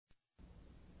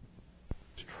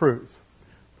truth.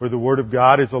 For the Word of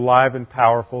God is alive and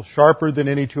powerful, sharper than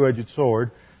any two-edged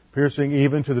sword, piercing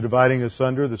even to the dividing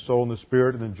asunder the soul and the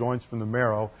spirit and the joints from the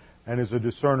marrow, and is a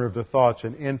discerner of the thoughts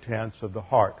and intents of the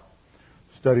heart.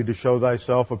 Study to show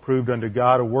thyself approved unto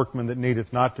God, a workman that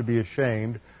needeth not to be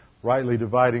ashamed, rightly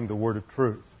dividing the word of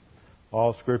truth.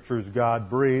 All Scripture is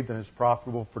God-breathed and is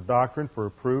profitable for doctrine, for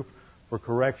reproof, for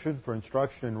correction, for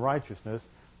instruction in righteousness,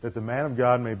 that the man of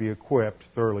God may be equipped,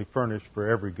 thoroughly furnished for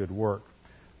every good work.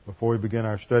 Before we begin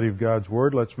our study of God's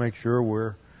Word, let's make sure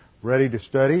we're ready to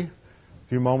study. A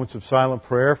few moments of silent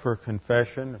prayer for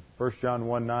confession, 1 John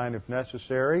 1:9 if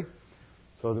necessary,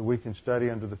 so that we can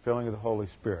study under the filling of the Holy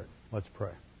Spirit. Let's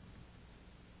pray.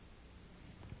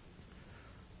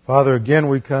 Father, again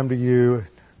we come to you in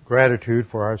gratitude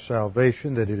for our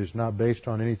salvation, that it is not based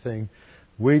on anything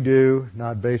we do,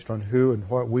 not based on who and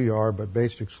what we are, but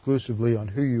based exclusively on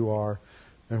who you are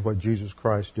and what Jesus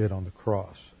Christ did on the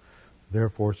cross.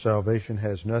 Therefore, salvation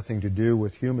has nothing to do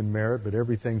with human merit, but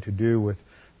everything to do with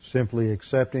simply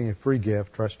accepting a free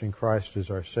gift, trusting Christ as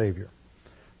our Savior.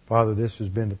 Father, this has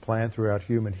been the plan throughout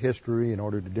human history in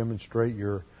order to demonstrate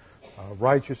your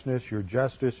righteousness, your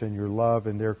justice, and your love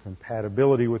and their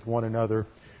compatibility with one another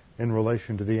in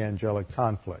relation to the angelic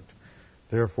conflict.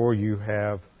 Therefore, you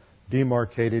have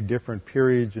demarcated different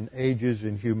periods and ages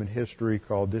in human history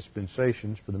called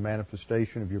dispensations for the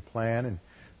manifestation of your plan and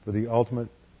for the ultimate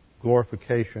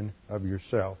glorification of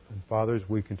yourself. And Father, as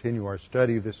we continue our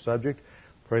study of this subject,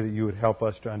 pray that you would help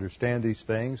us to understand these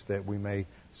things, that we may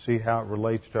see how it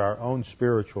relates to our own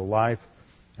spiritual life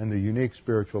and the unique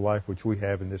spiritual life which we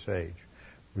have in this age.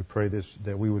 We pray this,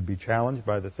 that we would be challenged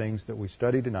by the things that we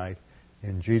study tonight.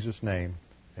 In Jesus' name,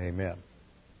 amen.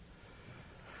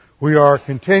 We are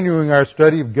continuing our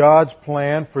study of God's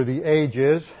plan for the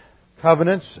ages,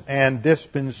 covenants, and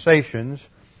dispensations.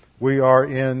 We are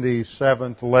in the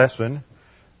 7th lesson.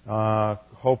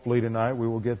 Hopefully tonight we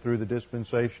will get through the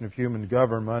dispensation of human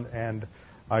government, and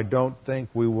I don't think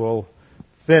we will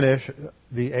finish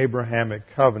the Abrahamic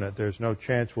covenant. There's no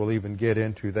chance we'll even get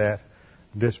into that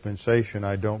dispensation,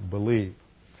 I don't believe.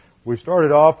 We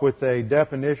started off with a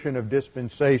definition of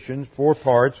dispensations, 4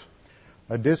 parts.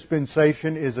 A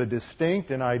dispensation is a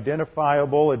distinct and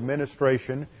identifiable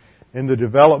administration in the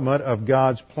development of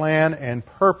God's plan and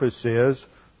purposes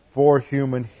for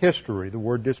human history. The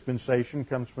word dispensation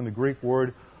comes from the Greek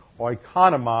word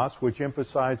oikonomos, which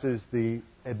emphasizes the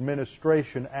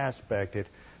administration aspect.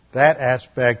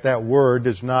 That word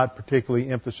does not particularly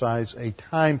emphasize a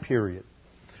time period.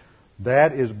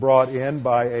 That is brought in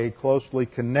by a closely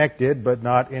connected but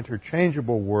not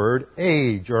interchangeable word,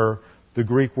 age, or the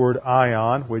Greek word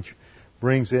aion, which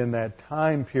brings in that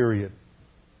time period.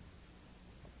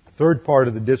 Third part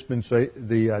of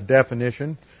the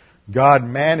definition, God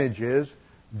manages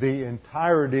the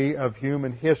entirety of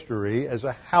human history as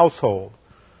a household,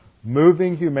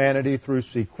 moving humanity through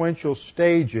sequential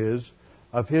stages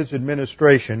of His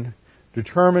administration,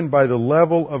 determined by the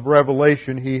level of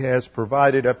revelation He has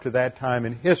provided up to that time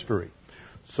in history.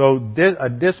 So a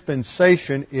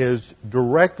dispensation is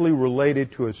directly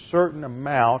related to a certain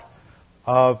amount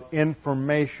of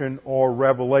information or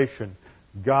revelation.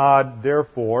 God,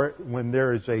 therefore, when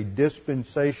there is a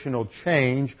dispensational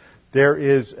change, there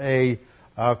is a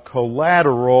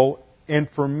collateral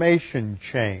information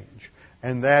change.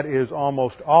 And that is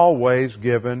almost always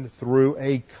given through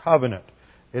a covenant.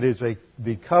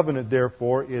 The covenant,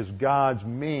 therefore, is God's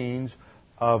means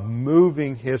of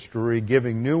moving history,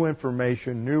 giving new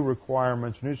information, new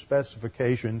requirements, new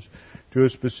specifications to a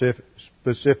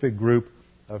specific group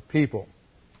of people.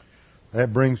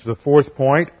 That brings the 4th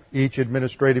point. Each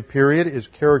administrative period is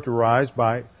characterized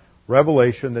by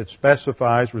revelation that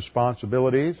specifies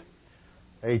responsibilities,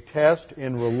 a test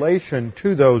in relation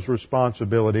to those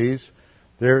responsibilities.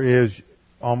 There is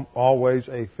always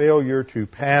a failure to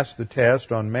pass the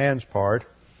test on man's part,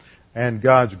 and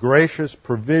God's gracious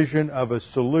provision of a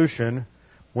solution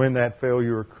when that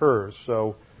failure occurs.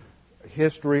 So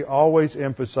history always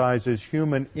emphasizes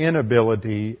human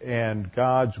inability and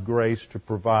God's grace to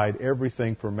provide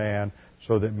everything for man,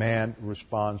 so that man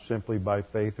responds simply by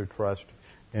faith or trust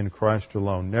in Christ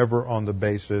alone, never on the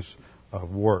basis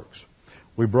of works.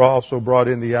 We also brought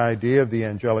in the idea of the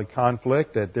angelic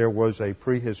conflict, that there was a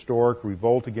prehistoric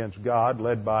revolt against God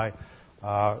led by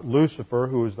Lucifer,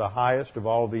 who is the highest of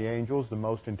all the angels, the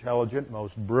most intelligent,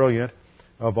 most brilliant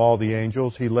of all the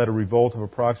angels. He led a revolt of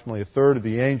approximately a third of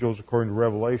the angels, according to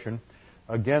Revelation,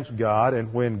 against God.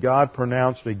 And when God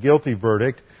pronounced a guilty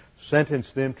verdict,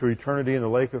 sentenced them to eternity in the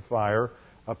lake of fire,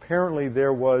 apparently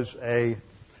there was a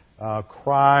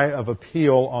cry of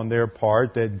appeal on their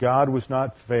part that God was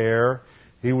not fair.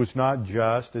 He was not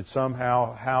just. That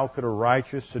somehow, how could a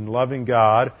righteous and loving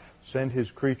God send His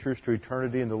creatures to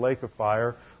eternity in the lake of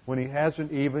fire when He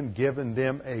hasn't even given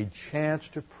them a chance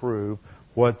to prove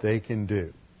what they can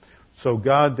do? So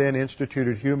God then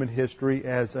instituted human history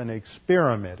as an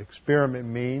experiment. Experiment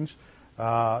means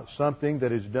something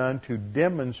that is done to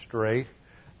demonstrate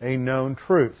a known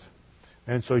truth.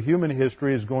 And so human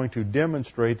history is going to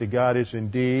demonstrate that God is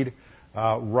indeed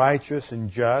righteous and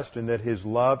just, and that His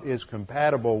love is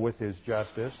compatible with His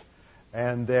justice,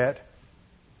 and that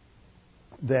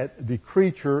the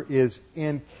creature is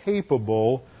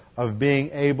incapable of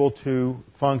being able to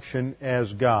function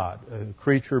as God. A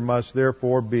creature must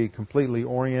therefore be completely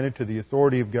oriented to the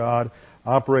authority of God,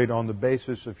 operate on the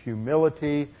basis of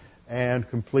humility and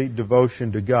complete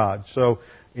devotion to God. So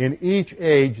in each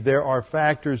age there are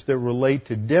factors that relate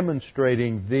to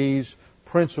demonstrating these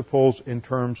principles in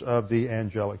terms of the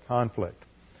angelic conflict.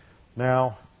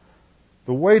 Now,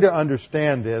 the way to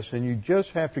understand this, and you just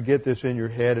have to get this in your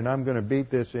head, and I'm going to beat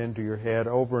this into your head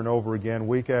over and over again,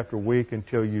 week after week,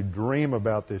 until you dream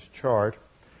about this chart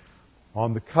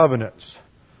on the covenants.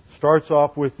 Starts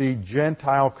off with the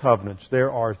Gentile covenants.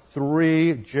 There are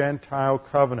 3 Gentile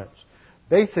covenants.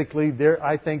 Basically,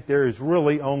 I think there is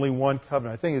really only one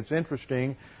covenant. I think it's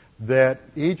interesting that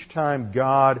each time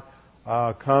God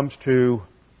comes to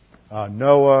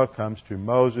Noah, comes to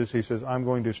Moses, he says, I'm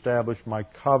going to establish my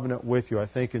covenant with you. I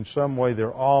think in some way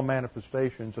they're all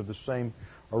manifestations of the same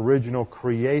original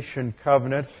creation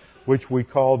covenant, which we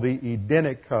call the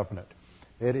Edenic covenant.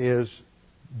 It is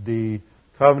the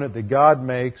covenant that God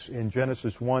makes in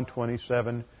Genesis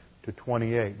 1:27 to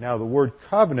 28. Now, the word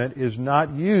covenant is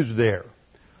not used there.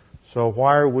 So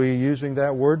why are we using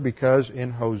that word? Because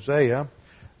in Hosea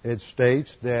it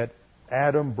states that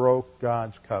Adam broke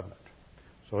God's covenant.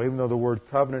 So even though the word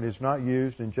covenant is not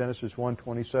used in Genesis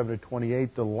 1:27 to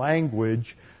 28, the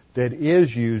language that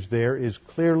is used there is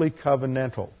clearly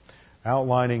covenantal,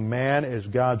 outlining man as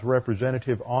God's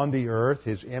representative on the earth.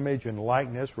 His image and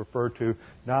likeness refer to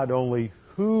not only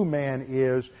who man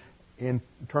is in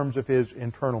terms of his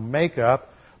internal makeup,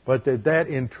 but that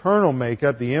internal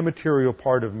makeup, the immaterial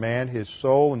part of man, his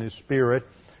soul and his spirit,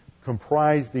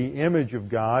 comprise the image of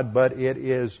God, but it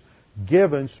is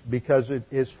given because it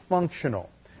is functional.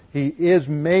 He is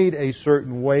made a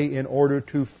certain way in order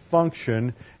to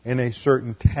function in a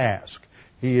certain task.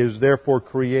 He is therefore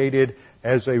created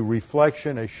as a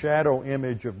reflection, a shadow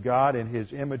image of God in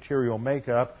His immaterial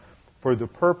makeup for the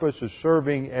purpose of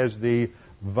serving as the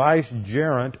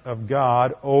vicegerent of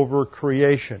God over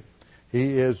creation.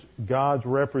 He is God's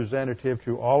representative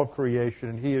to all of creation,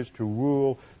 and He is to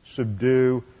rule,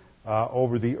 subdue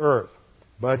over the earth.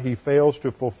 But He fails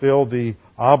to fulfill the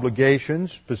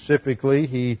obligations. Specifically,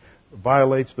 He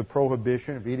violates the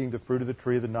prohibition of eating the fruit of the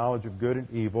tree of the knowledge of good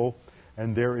and evil,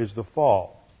 and there is the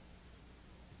fall.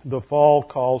 The fall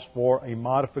calls for a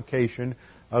modification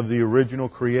of the original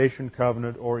creation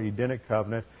covenant or Edenic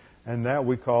covenant, and that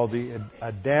we call the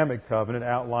Adamic covenant,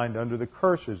 outlined under the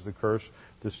curses. The curse,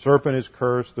 the serpent is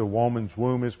cursed, the woman's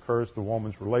womb is cursed, the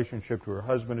woman's relationship to her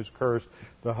husband is cursed,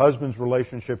 the husband's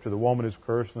relationship to the woman is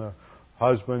cursed, and the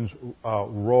husband's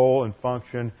role and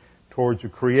function towards the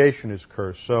creation is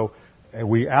cursed. So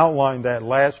we outlined that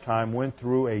last time, went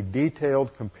through a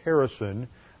detailed comparison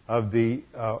of the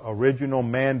original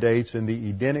mandates in the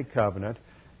Edenic covenant,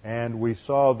 and we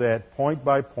saw that point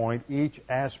by point each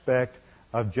aspect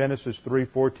of Genesis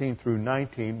 3:14 through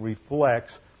 19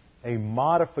 reflects a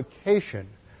modification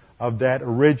of that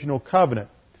original covenant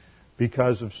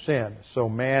because of sin. So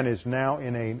man is now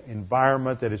in an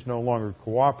environment that is no longer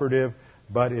cooperative,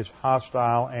 but is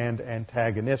hostile and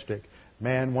antagonistic.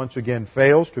 Man once again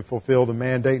fails to fulfill the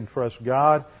mandate and trust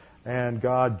God, and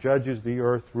God judges the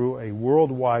earth through a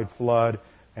worldwide flood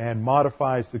and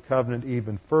modifies the covenant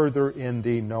even further in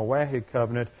the Noahic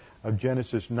covenant of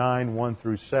Genesis 9:1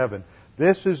 through 7.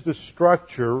 This is the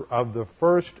structure of the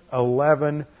first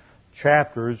 11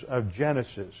 chapters of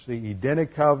Genesis, the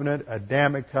Edenic covenant,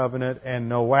 Adamic covenant, and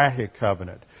Noahic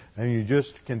covenant. And you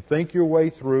just can think your way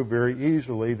through very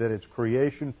easily that it's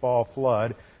creation, fall,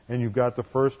 flood, and you've got the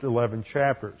first 11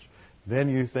 chapters. Then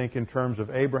you think in terms of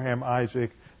Abraham,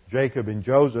 Isaac, Jacob, and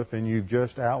Joseph, and you've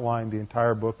just outlined the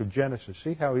entire book of Genesis.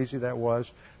 See how easy that was?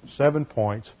 7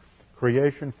 points.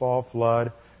 Creation, fall,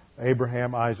 flood,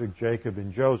 Abraham, Isaac, Jacob,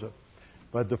 and Joseph.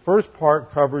 But the first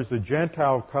part covers the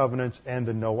Gentile covenants, and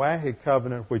the Noahic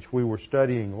covenant, which we were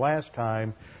studying last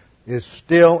time, is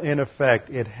still in effect.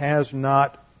 It has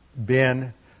not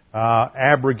been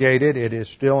abrogated. It is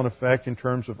still in effect in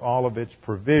terms of all of its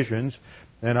provisions.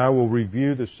 And I will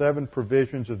review the 7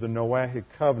 provisions of the Noahic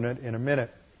covenant in a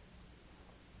minute.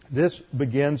 This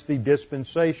begins the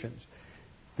dispensations.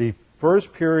 The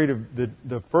first period of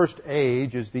the first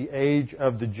age is the age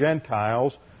of the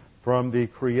Gentiles, from the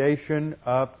creation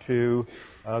up to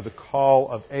the call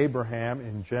of Abraham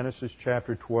in Genesis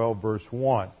chapter 12, verse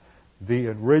 1. The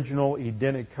original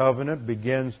Edenic covenant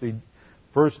begins the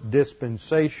first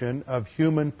dispensation of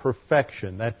human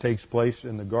perfection. That takes place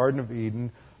in the Garden of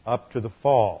Eden up to the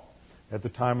fall. At the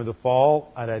time of the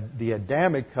fall, the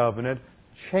Adamic covenant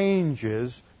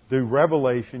changes the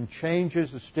revelation,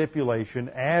 changes the stipulation,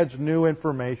 adds new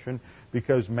information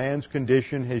because man's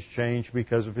condition has changed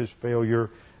because of his failure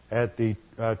at the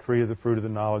tree of the fruit of the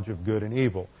knowledge of good and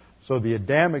evil. So the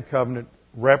Adamic covenant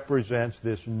represents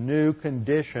this new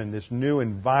condition, this new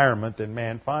environment that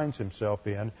man finds himself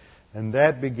in, and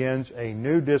that begins a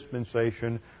new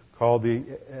dispensation called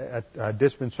the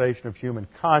dispensation of human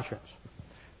conscience.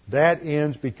 That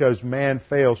ends because man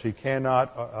fails. He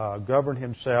cannot govern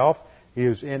himself. He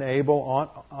is unable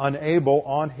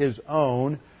on his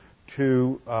own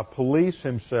to police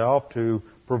himself, to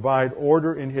provide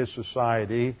order in his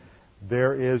society.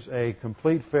 There is a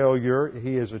complete failure.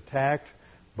 He is attacked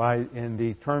in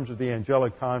the terms of the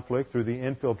angelic conflict, through the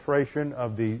infiltration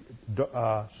of the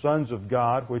sons of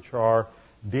God, which are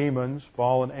demons,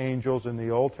 fallen angels in the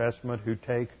Old Testament, who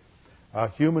take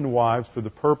human wives for the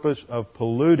purpose of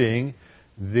polluting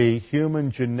the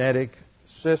human genetic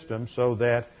system, so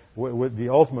that the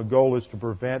ultimate goal is to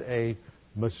prevent a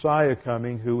Messiah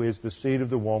coming who is the seed of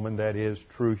the woman, that is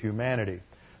true humanity.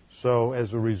 So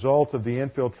as a result of the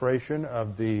infiltration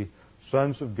of the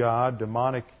sons of God,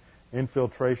 demonic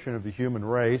infiltration of the human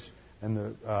race, and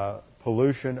the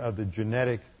pollution of the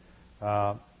genetic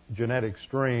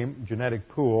stream, genetic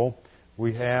pool,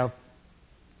 we have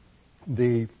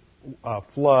the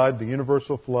flood, the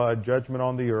universal flood, judgment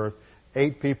on the earth.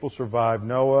 8 people survive: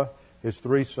 Noah, his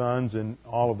 3 sons, and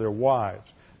all of their wives.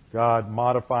 God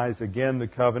modifies again the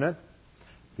covenant,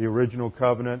 the original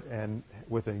covenant, and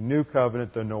with a new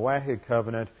covenant, the Noahic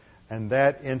covenant, and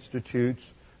that institutes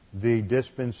the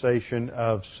dispensation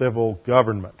of civil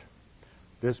government.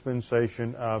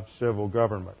 Dispensation of civil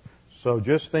government. So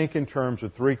just think in terms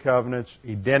of 3 covenants: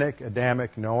 Edenic,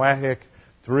 Adamic, Noahic,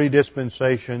 3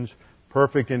 dispensations,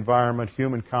 perfect environment,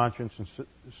 human conscience, and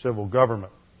civil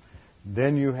government.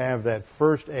 Then you have that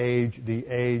first age, the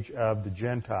age of the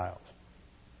Gentiles.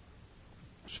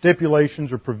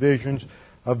 Stipulations or provisions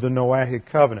of the Noahic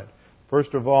covenant.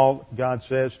 First of all, God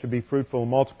says to be fruitful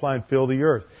and multiply and fill the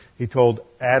earth. He told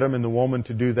Adam and the woman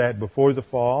to do that before the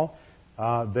fall.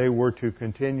 They were to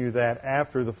continue that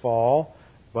after the fall,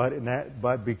 but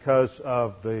because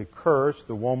of the curse,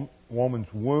 the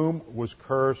woman's womb was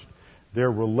cursed, their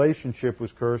relationship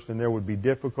was cursed, and there would be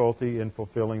difficulty in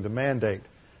fulfilling the mandate.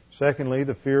 Secondly,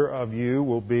 the fear of you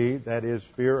will be, that is,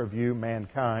 fear of you,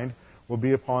 mankind, will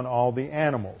be upon all the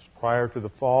animals. Prior to the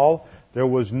fall, there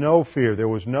was no fear, there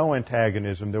was no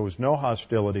antagonism, there was no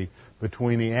hostility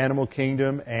between the animal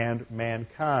kingdom and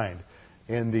mankind.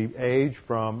 In the age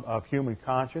of human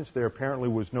conscience, there apparently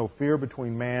was no fear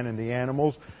between man and the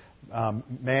animals.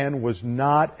 Man was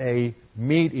not a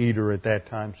meat eater at that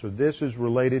time, so this is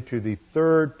related to the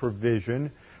third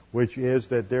provision, which is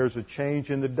that there's a change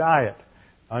in the diet.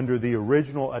 Under the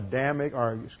original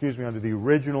under the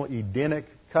original Edenic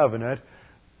covenant,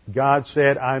 God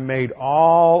said, "I made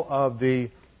all the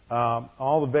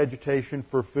vegetation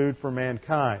for food for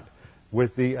mankind."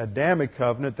 With the Adamic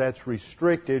covenant, that's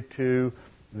restricted to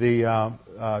the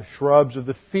shrubs of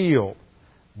the field.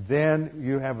 Then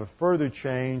you have a further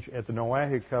change at the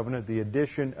Noahic covenant, the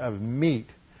addition of meat.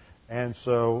 And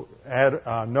so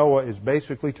Noah is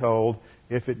basically told,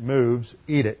 if it moves,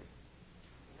 eat it.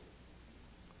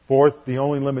 Fourth, the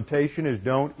only limitation is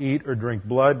don't eat or drink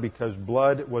blood, because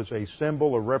blood was a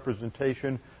symbol or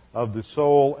representation of the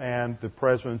soul and the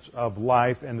presence of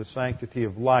life and the sanctity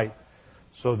of life.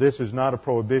 So this is not a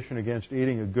prohibition against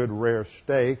eating a good rare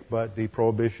steak, but the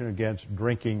prohibition against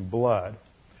drinking blood.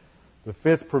 The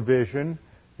fifth provision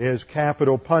is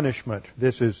capital punishment.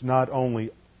 This is not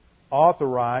only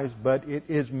authorized, but it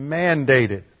is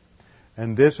mandated.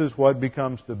 And this is what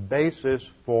becomes the basis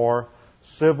for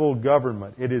civil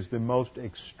government. It is the most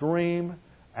extreme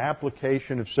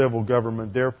application of civil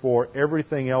government. Therefore,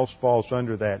 everything else falls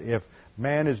under that. If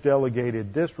man is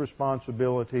delegated this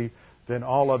responsibility, then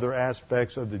all other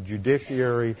aspects of the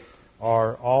judiciary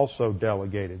are also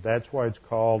delegated. That's why it's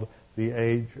called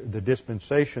the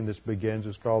dispensation this begins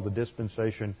is called the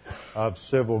dispensation of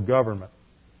civil government.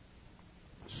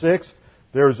 Sixth,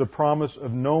 there is a promise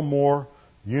of no more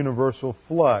universal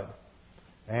flood.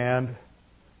 And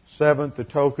seventh, the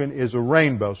token is a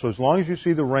rainbow. So as long as you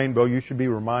see the rainbow, you should be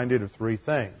reminded of 3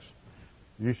 things.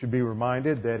 You should be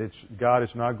reminded that God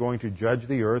is not going to judge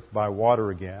the earth by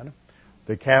water again.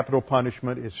 The capital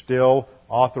punishment is still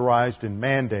authorized and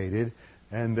mandated,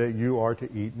 and that you are to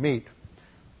eat meat.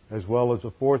 As well as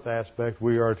the fourth aspect,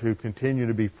 we are to continue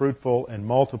to be fruitful and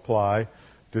multiply,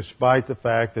 despite the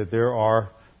fact that there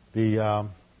are the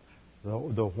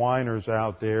whiners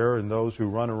out there and those who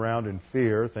run around in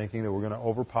fear, thinking that we're going to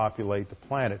overpopulate the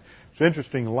planet. It's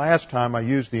interesting, last time I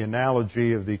used the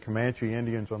analogy of the Comanche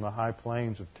Indians on the high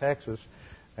plains of Texas,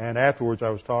 and afterwards I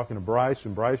was talking to Bryce,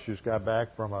 and Bryce just got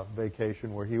back from a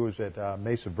vacation where he was at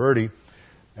Mesa Verde,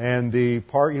 and he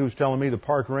was telling me the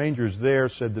park rangers there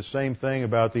said the same thing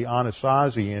about the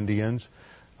Anasazi Indians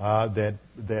that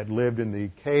lived in the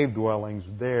cave dwellings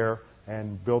there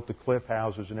and built the cliff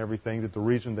houses and everything, that the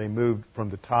reason they moved from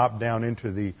the top down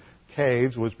into the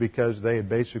caves was because they had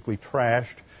basically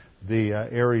trashed the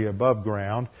area above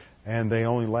ground, and they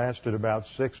only lasted about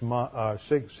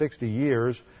 60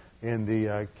 years in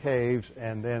the caves,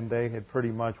 and then they had pretty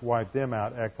much wiped them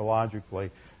out ecologically.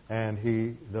 And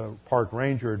the park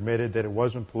ranger admitted that it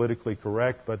wasn't politically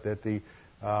correct, but that the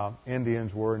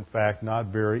Indians were in fact not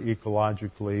very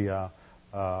ecologically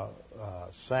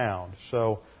sound.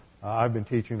 So I've been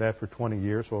teaching that for 20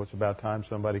 years, so it's about time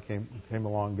somebody came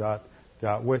along and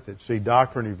got with it. See,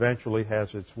 doctrine eventually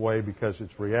has its way because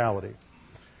it's reality.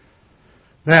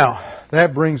 Now,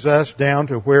 that brings us down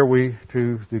to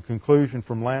to the conclusion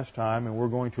from last time, and we're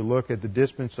going to look at the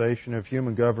dispensation of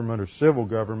human government or civil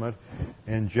government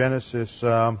in Genesis,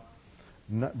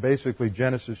 basically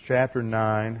Genesis chapter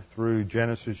 9 through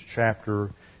Genesis chapter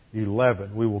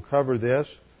 11. We will cover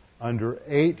this under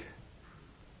 8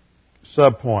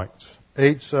 subpoints.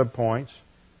 8 subpoints.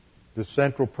 The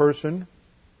central person,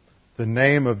 the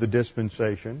name of the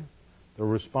dispensation, the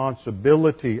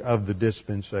responsibility of the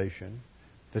dispensation,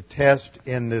 the test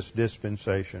in this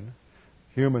dispensation,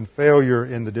 human failure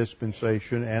in the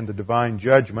dispensation and the divine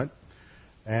judgment,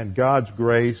 and God's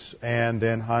grace, and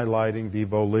then highlighting the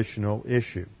volitional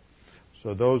issue.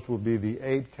 So those will be the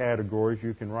 8 categories.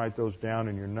 You can write those down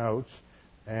in your notes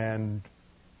and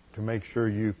to make sure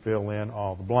you fill in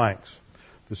all the blanks.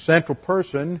 The central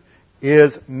person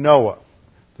is Noah.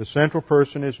 The central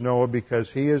person is Noah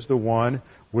because he is the one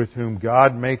with whom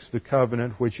God makes the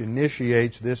covenant which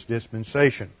initiates this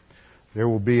dispensation. There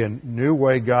will be a new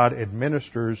way God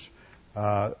administers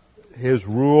His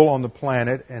rule on the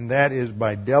planet, and that is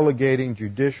by delegating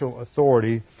judicial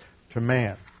authority to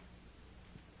man.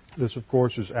 This, of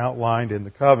course, is outlined in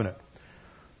the covenant.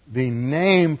 The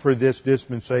name for this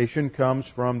dispensation comes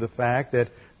from the fact that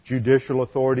judicial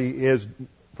authority is,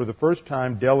 for the first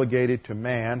time, delegated to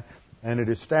man, and it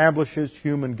establishes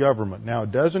human government. Now,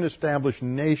 it doesn't establish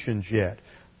nations yet.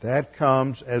 That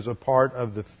comes as a part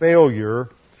of the failure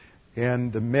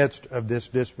in the midst of this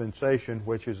dispensation,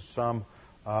 which is some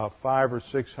 500 or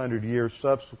 600 years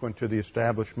subsequent to the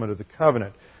establishment of the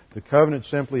covenant. The covenant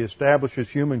simply establishes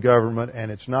human government,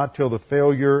 and it's not till the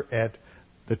failure at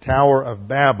the Tower of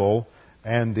Babel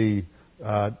and the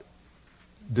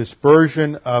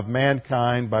dispersion of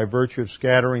mankind by virtue of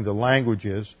scattering the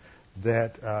languages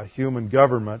that human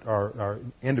government or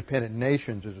independent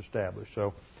nations is established.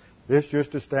 So this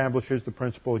just establishes the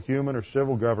principle of human or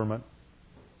civil government.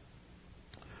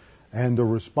 And the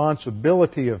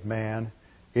responsibility of man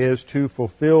is to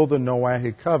fulfill the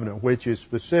Noahic covenant, which is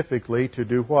specifically to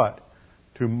do what?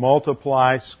 To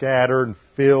multiply, scatter, and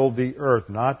fill the earth.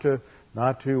 Not to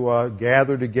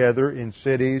gather together in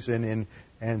cities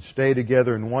and stay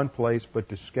together in one place, but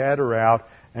to scatter out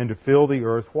and to fill the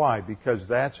earth. Why? Because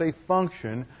that's a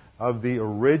function of the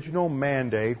original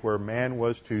mandate where man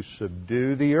was to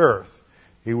subdue the earth.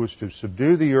 He was to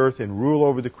subdue the earth and rule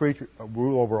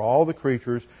over all the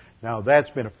creatures. Now that's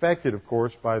been affected, of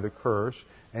course, by the curse,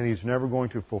 and he's never going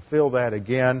to fulfill that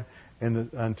again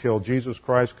until Jesus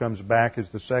Christ comes back as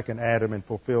the second Adam and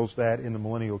fulfills that in the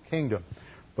millennial kingdom.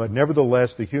 But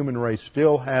nevertheless, the human race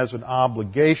still has an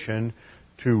obligation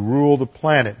to rule the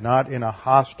planet, not in a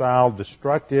hostile,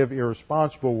 destructive,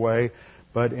 irresponsible way,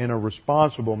 but in a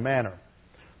responsible manner.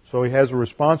 So he has a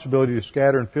responsibility to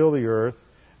scatter and fill the earth,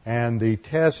 and the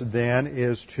test then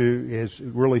is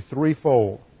really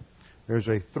threefold. There's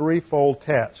a threefold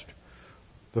test.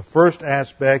 The first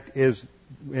aspect is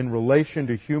in relation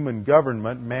to human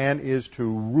government. Man is to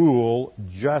rule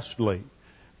justly.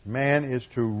 Man is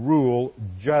to rule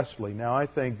justly. Now, I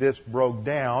think this broke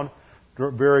down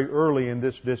very early in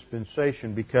this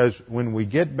dispensation, because when we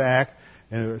get back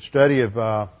in a study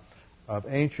of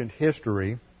ancient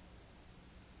history,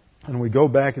 and we go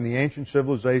back in the ancient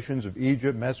civilizations of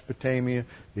Egypt, Mesopotamia,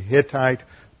 the Hittite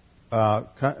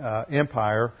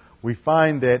Empire, we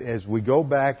find that as we go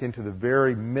back into the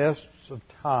very mists of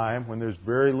time, when there's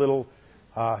very little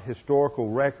historical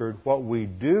record, what we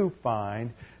do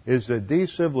find is that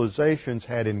these civilizations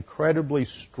had incredibly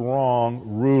strong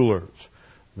rulers.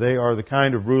 They are the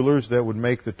kind of rulers that would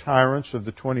make the tyrants of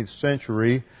the 20th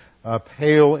century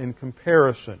pale in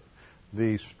comparison.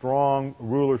 The strong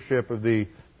rulership of the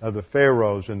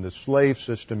pharaohs and the slave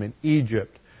system in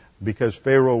Egypt, because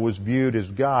Pharaoh was viewed as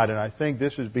God. And I think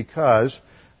this is because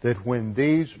that when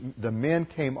the men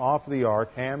came off the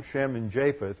ark, Ham, Shem, and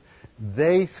Japheth,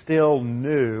 they still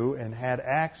knew and had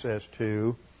access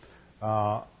to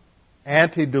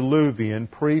antediluvian,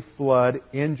 pre-flood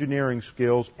engineering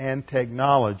skills and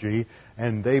technology,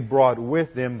 and they brought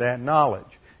with them that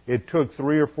knowledge. It took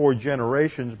 3 or 4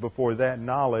 generations before that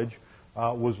knowledge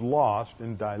was lost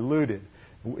and diluted.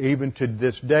 Even to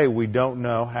this day, we don't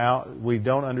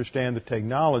understand the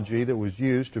technology that was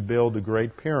used to build the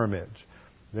Great Pyramids.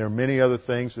 There are many other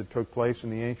things that took place in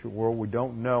the ancient world we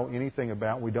don't know anything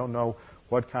about. We don't know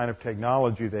what kind of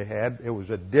technology they had. It was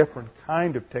a different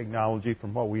kind of technology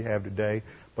from what we have today,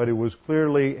 but it was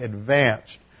clearly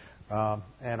advanced.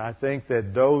 And I think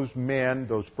that those men,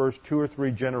 those first 2 or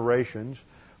 3 generations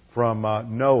from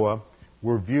Noah,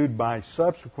 were viewed by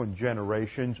subsequent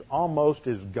generations almost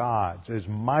as gods, as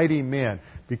mighty men,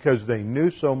 because they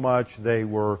knew so much. They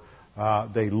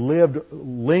lived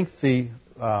lengthy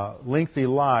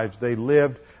lives. They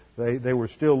were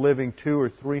still living 200 or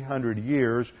 300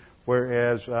 years,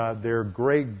 whereas their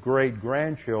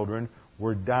great-great-grandchildren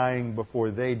were dying before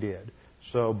they did.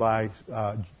 So by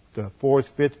the 4th,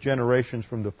 5th generations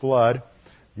from the flood,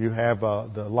 you have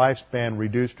the lifespan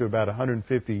reduced to about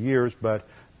 150 years, but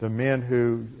the men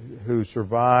who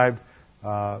survived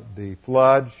the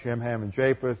flood, Shem, Ham, and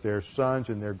Japheth, their sons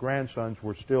and their grandsons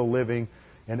were still living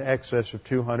in excess of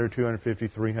 200, 250,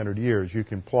 300 years. You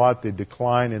can plot the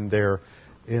decline in their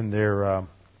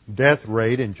death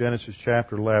rate in Genesis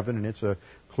chapter 11, and it's a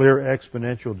clear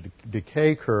exponential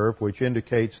decay curve, which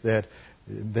indicates that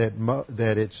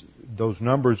those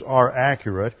numbers are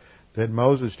accurate. That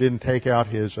Moses didn't take out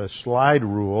his slide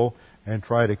rule and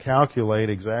try to calculate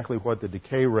exactly what the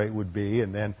decay rate would be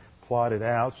and then plot it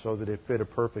out so that it fit a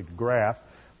perfect graph.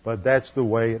 But that's the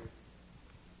way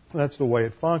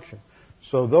it functioned.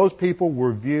 So those people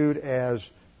were viewed as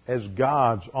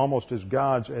gods, almost as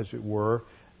gods, as it were,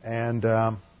 and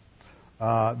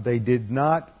they did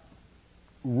not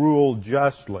rule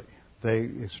justly. They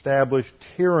established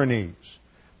tyrannies.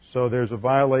 So there's a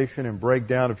violation and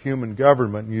breakdown of human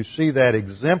government, and you see that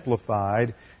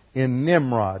exemplified in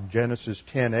Nimrod, Genesis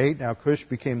 10:8. Now Cush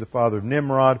became the father of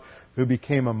Nimrod, who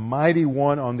became a mighty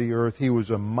one on the earth. He was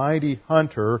a mighty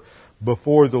hunter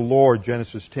before the Lord,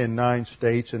 Genesis 10:9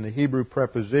 states, and the Hebrew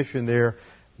preposition there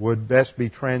would best be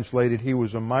translated, he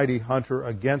was a mighty hunter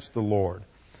against the Lord.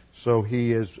 So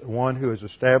he is one who has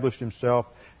established himself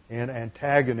in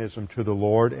antagonism to the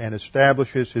Lord and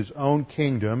establishes his own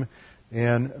kingdom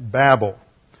in Babel.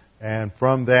 And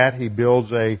from that he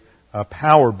builds a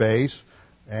power base.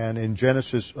 And in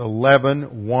Genesis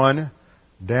 11:1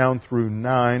 down through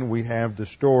 9, we have the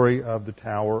story of the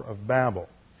Tower of Babel.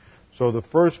 So the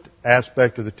first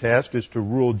aspect of the test is to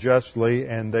rule justly,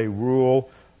 and they rule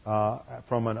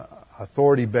from an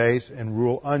authority base and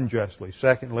rule unjustly.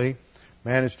 Secondly,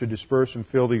 man is to disperse and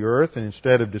fill the earth, and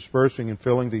instead of dispersing and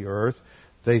filling the earth,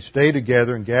 they stay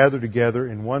together and gather together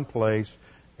in one place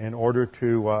in order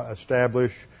to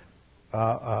establish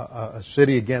a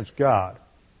city against God.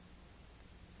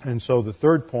 And so the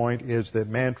third point is that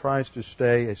man tries to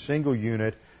stay a single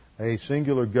unit, a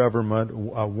singular government,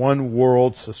 a one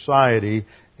world society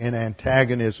in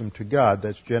antagonism to God.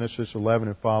 That's Genesis 11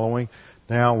 and following.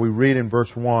 Now we read in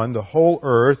verse 1, the whole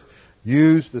earth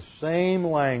used the same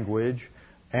language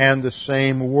and the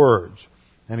same words.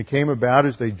 And it came about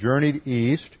as they journeyed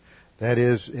east, that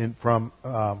is from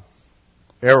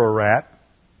Ararat,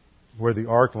 where the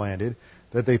ark landed,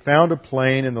 that they found a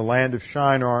plain in the land of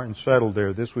Shinar and settled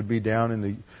there. This would be down in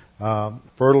the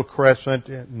Fertile Crescent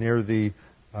near the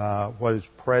what is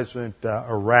present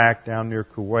Iraq, down near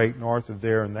Kuwait, north of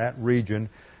there in that region.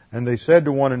 And they said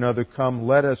to one another, come,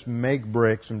 let us make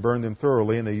bricks and burn them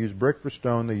thoroughly. And they used brick for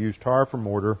stone, they used tar for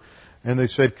mortar. And they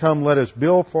said, come, let us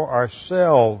build for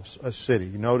ourselves a city.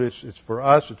 You notice it's for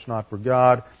us, it's not for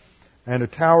God. And a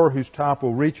tower whose top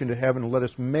will reach into heaven, and let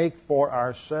us make for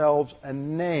ourselves a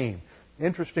name.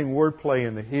 Interesting wordplay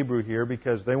in the Hebrew here,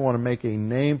 because they want to make a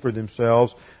name for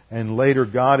themselves, and later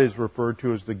God is referred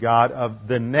to as the God of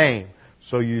the name.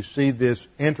 So you see this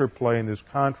interplay and this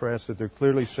contrast that they're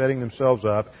clearly setting themselves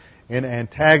up in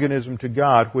antagonism to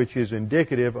God, which is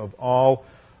indicative of all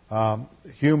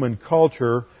human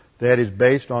culture that is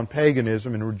based on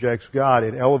paganism and rejects God.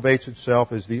 It elevates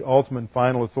itself as the ultimate and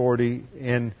final authority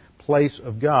in place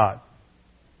of God.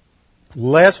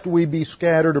 Lest we be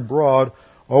scattered abroad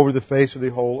over the face of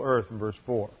the whole earth, in verse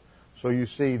 4. So you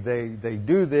see, they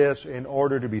do this in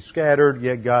order to be scattered,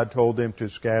 yet God told them to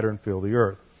scatter and fill the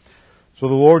earth. So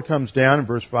the Lord comes down, in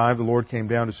verse 5, the Lord came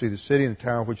down to see the city and the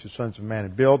tower which the sons of man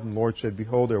had built. And the Lord said,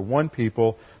 Behold, they are one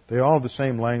people. They all have the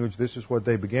same language. This is what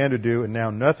they began to do. And now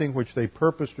nothing which they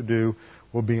purpose to do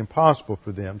will be impossible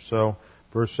for them. So,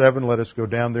 verse 7, let us go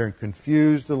down there and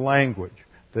confuse the language,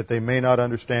 that they may not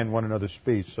understand one another's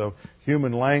speech. So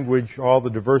human language, all the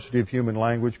diversity of human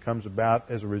language comes about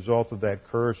as a result of that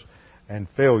curse and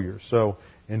failure. So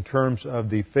in terms of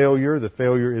the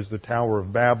failure is the Tower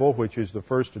of Babel, which is the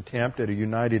first attempt at a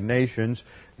united nations,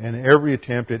 and every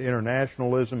attempt at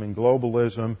internationalism and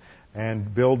globalism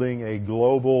and building a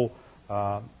global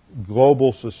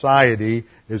society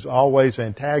is always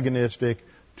antagonistic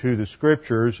to the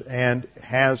Scriptures and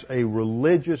has a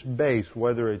religious base,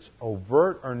 whether it's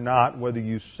overt or not, whether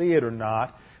you see it or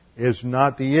not, is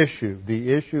not the issue.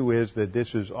 The issue is that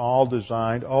this is all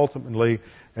designed ultimately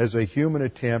as a human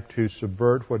attempt to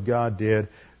subvert what God did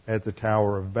at the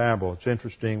Tower of Babel. It's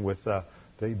interesting with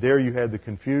there you had the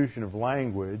confusion of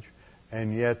language,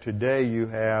 and yet today you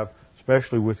have,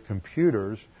 especially with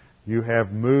computers, you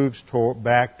have moves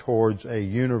back towards a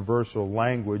universal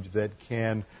language that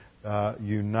can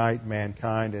unite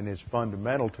mankind and is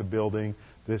fundamental to building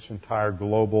this entire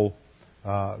global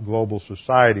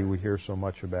society we hear so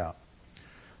much about.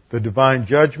 The divine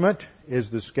judgment is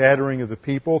the scattering of the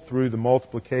people through the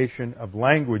multiplication of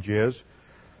languages.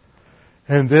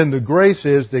 And then the grace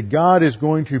is that God is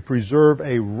going to preserve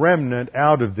a remnant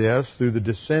out of this through the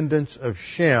descendants of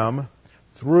Shem,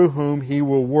 through whom He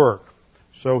will work.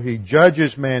 So He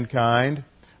judges mankind,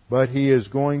 but He is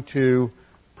going to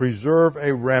preserve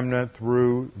a remnant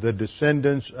through the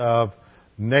descendants of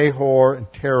Nahor and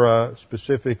Terah,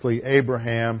 specifically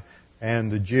Abraham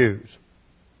and the Jews.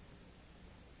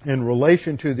 In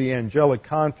relation to the angelic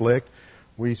conflict,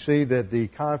 we see that the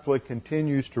conflict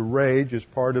continues to rage as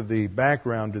part of the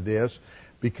background to this,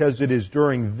 because it is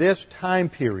during this time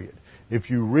period.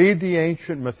 If you read the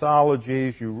ancient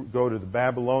mythologies, you go to the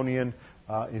Babylonian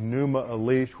Enuma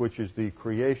Elish, which is the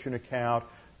creation account.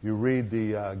 You read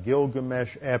the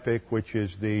Gilgamesh epic, which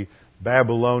is the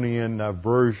Babylonian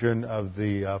version of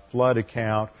the flood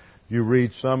account. You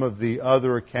read some of the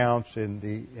other accounts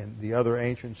in the other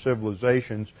ancient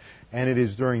civilizations, and it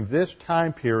is during this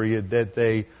time period that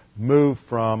they move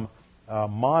from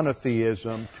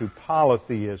monotheism to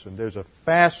polytheism. There's a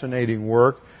fascinating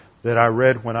work that I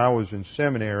read when I was in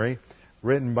seminary,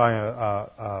 written by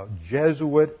a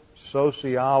Jesuit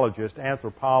sociologist,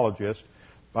 anthropologist,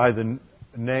 by the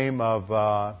name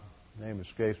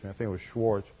escapes me, I think it was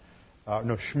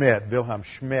Schmidt, Wilhelm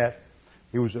Schmidt.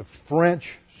 He was a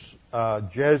French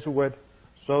Jesuit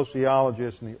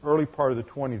sociologist in the early part of the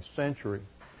 20th century.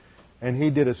 And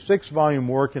he did a 6-volume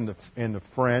work in the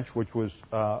French, which was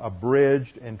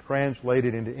abridged and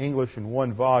translated into English in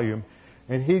 1 volume.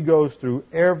 And he goes through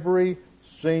every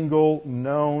single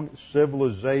known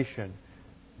civilization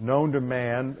known to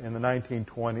man in the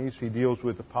 1920s. He deals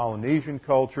with the Polynesian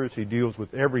cultures. He deals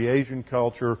with every Asian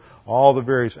culture, all the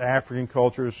various African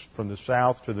cultures from the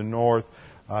south to the north,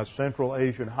 Central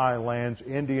Asian highlands,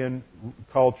 Indian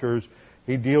cultures.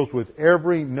 He deals with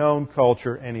every known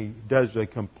culture, and he does a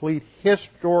complete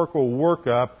historical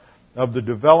workup of the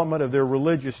development of their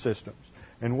religious systems.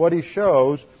 And what he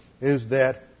shows is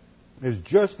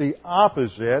just the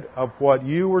opposite of what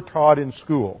you were taught in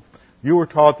school. You were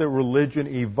taught that religion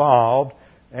evolved,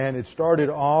 and it started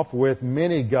off with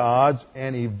many gods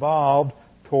and evolved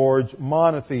towards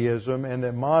monotheism, and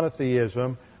that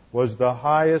monotheism was the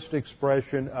highest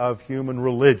expression of human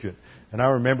religion. And I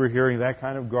remember hearing that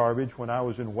kind of garbage when I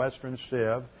was in Western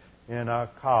Civ in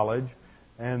college,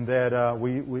 and that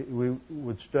we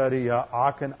would study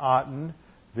Akhenaten,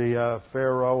 the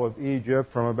pharaoh of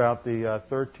Egypt from about the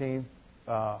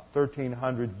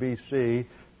 1300 BC,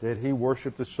 that he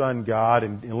worshipped the sun god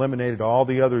and eliminated all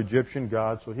the other Egyptian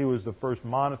gods. So he was the first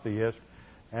monotheist,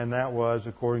 and that was,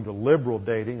 according to liberal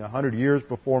dating, 100 years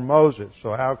before Moses.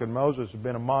 So how could Moses have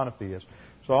been a monotheist?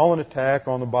 It's all an attack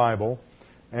on the Bible,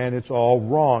 and it's all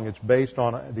wrong. It's based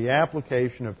on the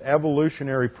application of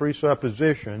evolutionary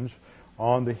presuppositions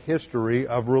on the history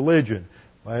of religion.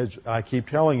 As I keep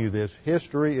telling you this,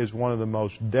 history is one of the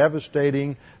most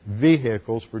devastating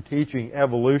vehicles for teaching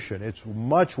evolution. It's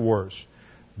much worse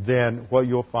than what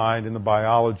you'll find in the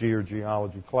biology or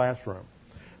geology classroom.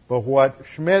 But what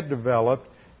Schmidt developed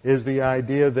is the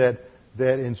idea that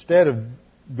instead of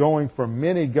going from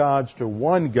many gods to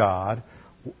one God,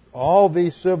 all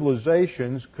these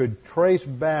civilizations could trace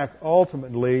back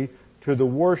ultimately to the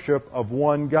worship of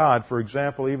one God. For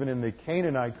example, even in the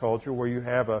Canaanite culture, where you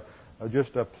have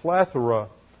just a plethora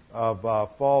of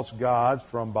false gods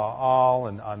from Baal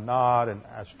and Anat and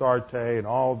Astarte and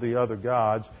all the other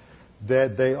gods,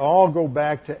 that they all go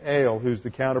back to El, who's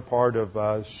the counterpart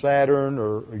of Saturn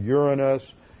or Uranus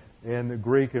in the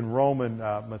Greek and Roman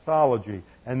mythology.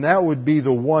 And that would be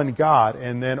the one God.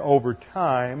 And then over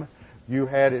time, you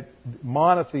had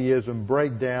monotheism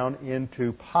break down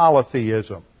into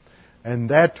polytheism. And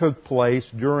that took place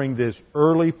during this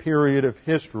early period of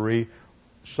history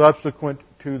subsequent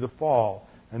to the fall.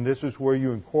 And this is where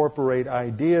you incorporate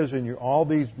ideas in all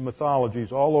these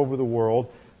mythologies all over the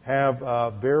world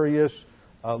have various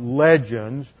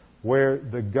legends where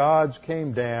the gods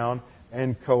came down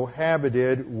and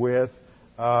cohabited with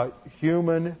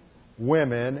human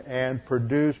women and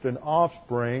produced an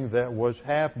offspring that was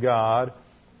half God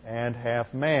and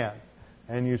half man.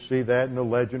 And you see that in the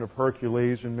legend of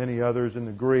Hercules and many others in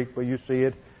the Greek, but you see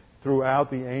it throughout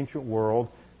the ancient world.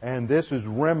 And this is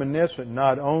reminiscent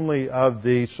not only of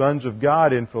the sons of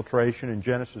God infiltration in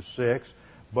Genesis 6,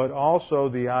 but also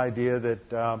the idea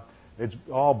that it's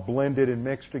all blended and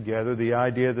mixed together, the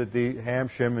idea that the Ham,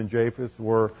 Shem, and Japheth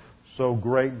were so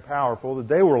great and powerful that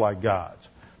they were like gods.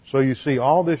 So you see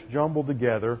all this jumbled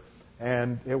together,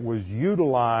 and it was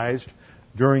utilized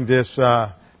during this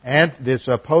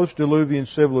post-Diluvian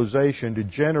civilization to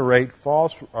generate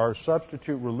false or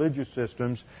substitute religious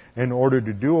systems in order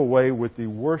to do away with the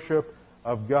worship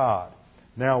of God.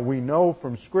 Now, we know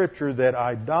from Scripture that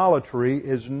idolatry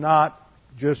is not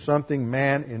just something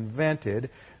man invented,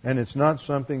 and it's not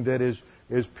something that is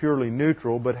purely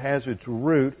neutral, but has its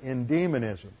root in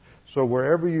demonism. So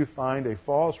wherever you find a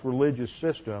false religious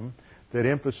system that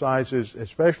emphasizes,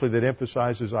 especially that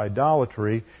emphasizes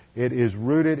idolatry, it is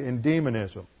rooted in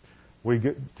demonism.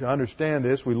 To understand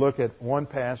this, we look at one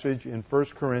passage in 1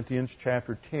 Corinthians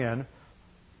chapter 10,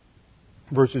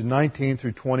 verses 19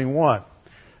 through 21.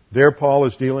 There Paul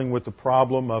is dealing with the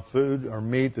problem of food or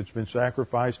meat that's been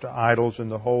sacrificed to idols and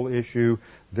the whole issue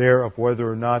there of whether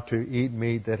or not to eat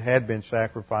meat that had been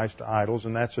sacrificed to idols,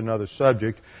 and that's another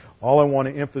subject. All I want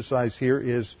to emphasize here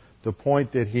is the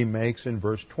point that he makes in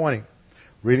verse 20.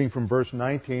 Reading from verse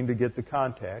 19 to get the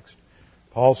context,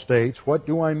 Paul states, "What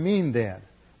do I mean then?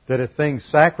 That a thing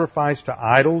sacrificed to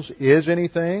idols is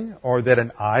anything? Or that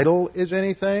an idol is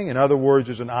anything?" In other words,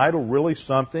 is an idol really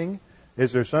something?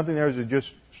 Is there something there, or is it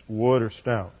just wood or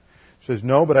stone? He says,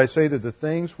 "No, but I say that the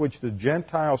things which the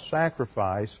Gentiles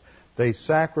sacrifice, they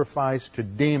sacrifice to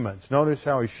demons." Notice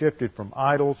how he shifted from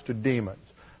idols to demons.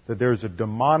 That there's a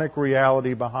demonic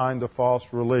reality behind the false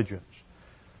religions.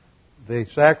 They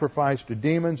sacrifice to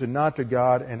demons and not to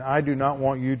God, and I do not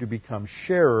want you to become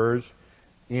sharers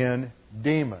in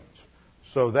demons.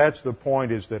 So that's the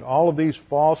point, is that all of these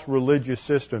false religious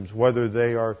systems, whether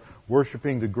they are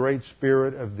worshiping the Great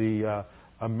Spirit of the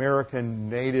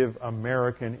Native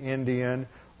American Indian,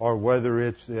 or whether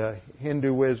it's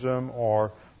Hinduism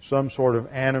or some sort of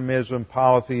animism,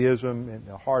 polytheism in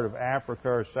the heart of Africa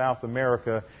or South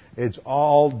America, it's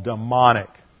all demonic.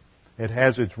 It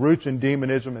has its roots in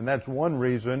demonism, and that's one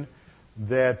reason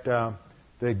that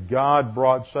God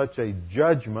brought such a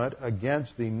judgment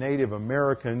against the Native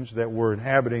Americans that were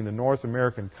inhabiting the North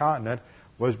American continent,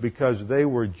 was because they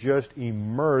were just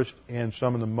immersed in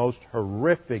some of the most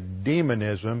horrific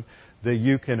demonism that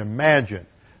you can imagine.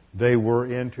 They were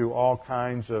into all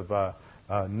kinds of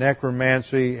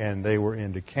necromancy, and they were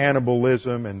into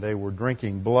cannibalism, and they were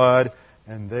drinking blood,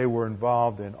 and they were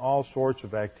involved in all sorts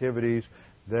of activities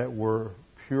that were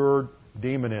pure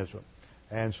demonism.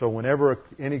 And so whenever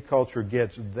any culture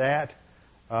gets that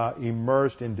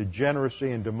immersed in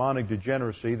degeneracy and demonic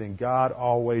degeneracy, then God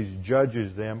always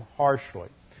judges them harshly.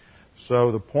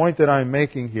 So the point that I'm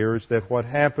making here is that what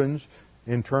happens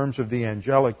in terms of the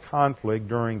angelic conflict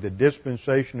during the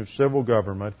dispensation of civil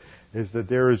government is that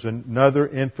there is another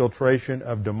infiltration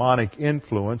of demonic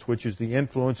influence, which is the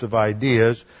influence of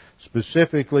ideas,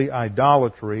 specifically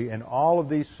idolatry, and all of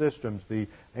these systems, the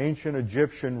ancient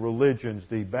Egyptian religions,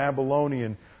 the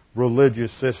Babylonian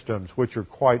religious systems, which are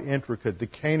quite intricate, the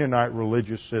Canaanite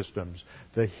religious systems,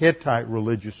 the Hittite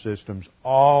religious systems,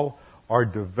 all are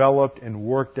developed and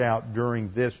worked out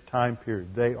during this time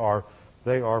period. They are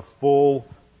full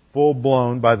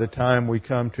blown by the time we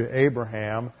come to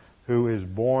Abraham, who is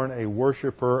born a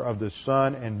worshiper of the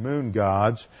sun and moon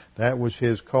gods. That was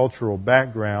his cultural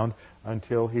background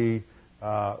until he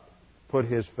put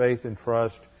his faith and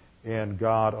trust in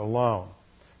God alone.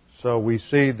 So we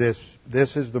see this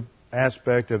is the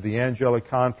aspect of the angelic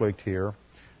conflict here.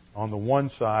 on the one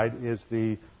side is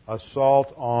the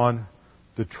assault on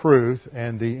the truth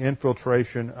and the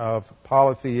infiltration of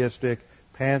polytheistic,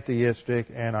 pantheistic,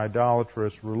 and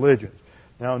idolatrous religions.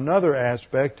 Now, another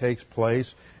aspect takes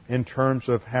place in terms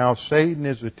of how Satan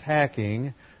is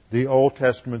attacking the Old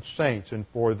Testament saints. And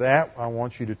for that, I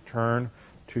want you to turn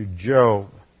to Job.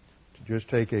 To just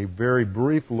take a very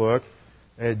brief look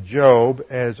at Job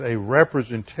as a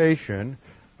representation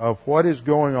of what is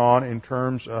going on in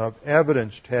terms of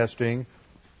evidence testing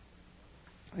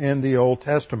in the Old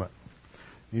Testament.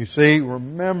 You see,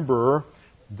 remember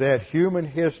that human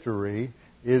history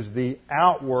is the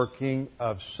outworking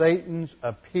of Satan's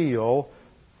appeal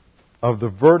of the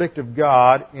verdict of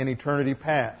God in eternity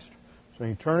past. So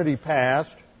in eternity past,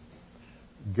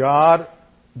 God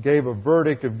gave a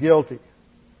verdict of guilty.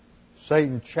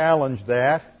 Satan challenged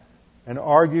that and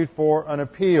argued for an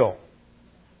appeal.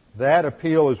 That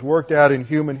appeal is worked out in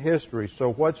human history.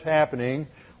 So what's happening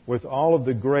with all of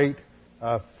the great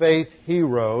faith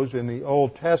heroes in the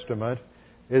Old Testament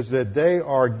is that they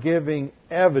are giving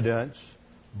evidence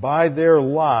by their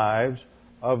lives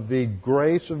of the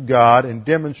grace of God and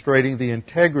demonstrating the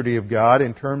integrity of God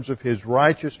in terms of His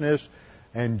righteousness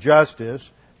and justice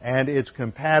and its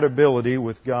compatibility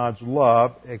with God's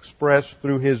love expressed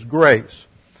through His grace.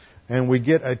 And we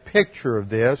get a picture of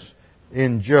this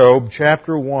in Job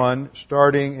chapter 1,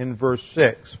 starting in verse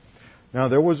 6. Now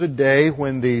there was a day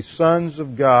when the sons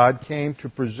of God came to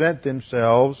present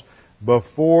themselves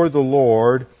before the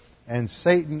Lord, and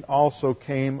Satan also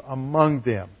came among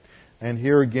them. And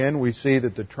here again we see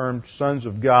that the term sons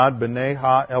of God, B'nai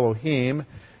Ha-Elohim,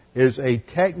 is a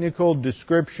technical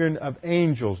description of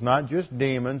angels, not just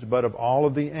demons, but of all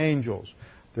of the angels.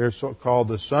 They're called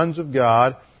the sons of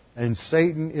God, and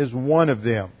Satan is one of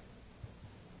them.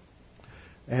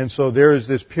 And so there is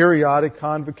this periodic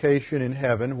convocation in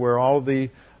heaven where all of the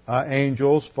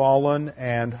angels, fallen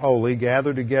and holy,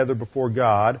 gather together before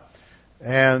God.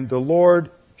 And the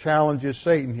Lord challenges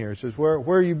Satan here. He says, where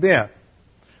have you been?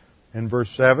 In verse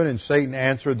 7, and Satan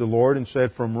answered the Lord and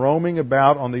said, from roaming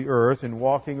about on the earth and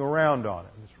walking around on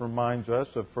it. This reminds us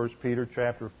of 1 Peter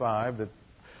chapter 5, that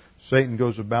Satan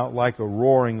goes about like a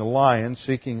roaring lion,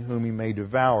 seeking whom he may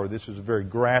devour. This is a very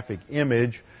graphic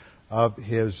image of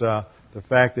his the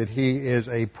fact that he is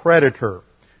a predator,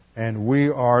 and we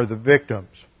are the victims.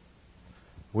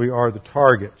 We are the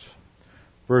targets.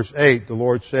 Verse 8, the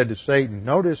Lord said to Satan,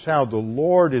 notice how the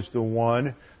Lord is the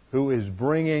one who is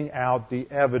bringing out the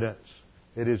evidence.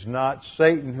 It is not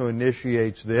Satan who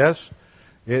initiates this.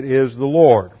 It is the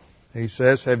Lord. He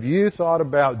says, have you thought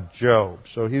about Job?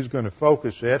 So he's going to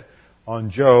focus it on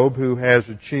Job, who has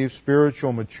achieved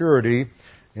spiritual maturity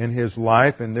in his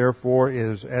life and therefore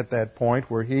is at that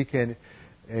point where he can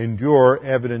endure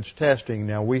evidence testing.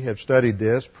 Now, we have studied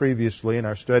this previously in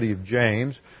our study of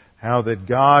James, how that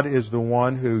God is the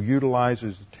one who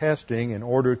utilizes testing in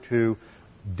order to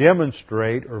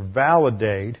demonstrate or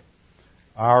validate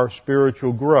our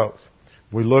spiritual growth.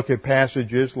 We look at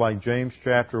passages like James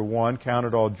chapter 1, count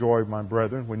it all joy, my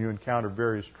brethren, when you encounter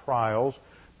various trials,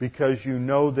 because you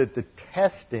know that the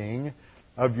testing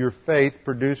of your faith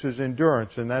produces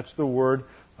endurance. And that's the word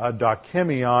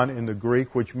dokimion in the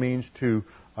Greek, which means to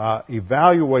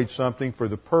evaluate something for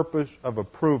the purpose of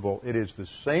approval. It is the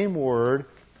same word.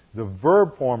 The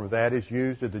verb form of that is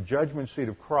used at the judgment seat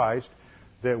of Christ,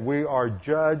 that we are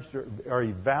judged or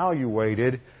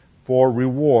evaluated for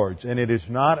rewards. And it is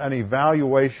not an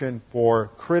evaluation for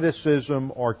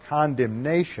criticism or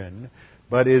condemnation,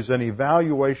 but is an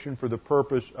evaluation for the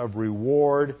purpose of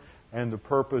reward and the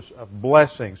purpose of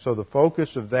blessing. So the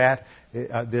focus of that,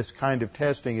 this kind of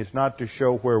testing, is not to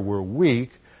show where we're weak,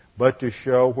 but to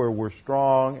show where we're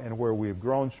strong and where we've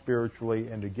grown spiritually,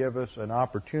 and to give us an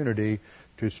opportunity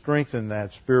to strengthen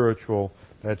that spiritual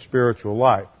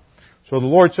life. So the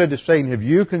Lord said to Satan, have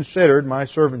you considered my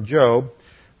servant Job?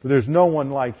 For there's no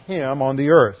one like him on the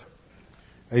earth,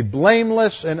 a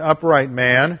blameless and upright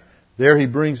man. There he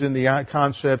brings in the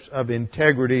concepts of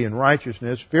integrity and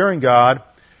righteousness, fearing God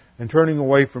and turning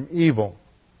away from evil.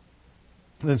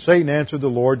 Then Satan answered the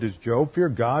Lord, does Job fear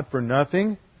God for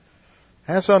nothing?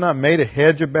 Hast thou not made a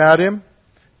hedge about him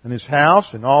and his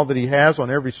house and all that he has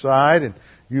on every side? And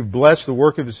you've blessed the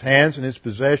work of his hands, and his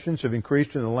possessions have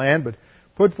increased in the land. But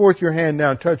put forth your hand now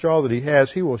and touch all that he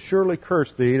has. He will surely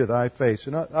curse thee to thy face.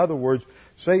 In other words,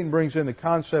 Satan brings in the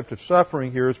concept of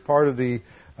suffering here as part of the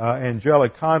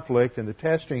angelic conflict and the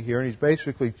testing here. And he's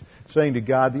basically saying to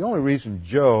God, the only reason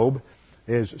Job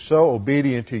is so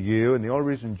obedient to you and the only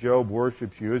reason Job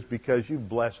worships you is because you've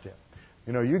blessed him.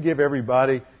 You know, you give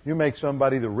everybody, you make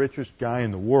somebody the richest guy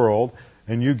in the world,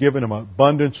 and you've given him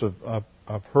abundance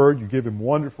of herd. You give him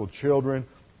wonderful children.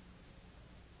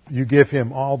 You give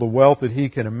him all the wealth that he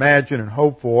can imagine and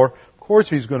hope for. Of course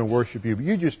he's going to worship you, but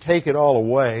you just take it all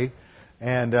away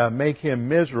and make him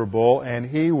miserable, and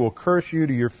he will curse you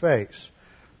to your face.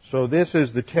 So this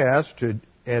is the test.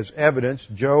 As evidence,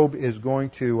 Job is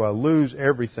going to lose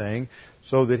everything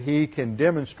so that he can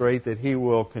demonstrate that he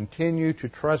will continue to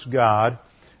trust God,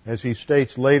 as he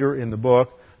states later in the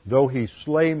book, though he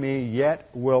slay me, yet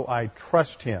will I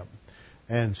trust him.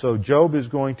 And so Job is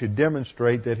going to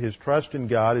demonstrate that his trust in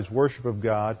God, his worship of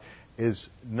God, is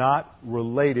not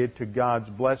related to God's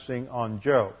blessing on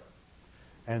Job.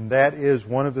 And that is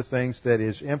one of the things that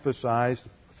is emphasized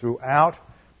throughout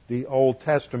the Old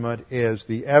Testament, is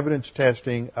the evidence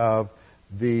testing of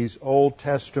these Old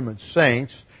Testament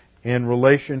saints in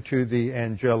relation to the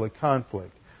angelic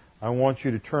conflict. I want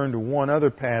you to turn to one other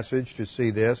passage to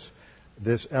see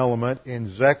this element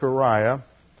in Zechariah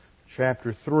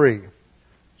chapter 3.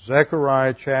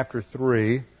 Zechariah chapter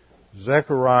 3.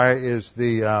 Zechariah is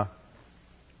the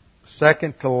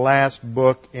second to last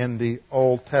book in the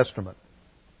Old Testament.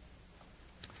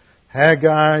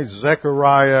 Haggai,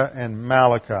 Zechariah, and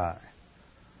Malachi.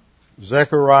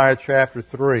 Zechariah chapter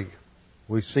 3.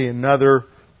 We see another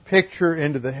picture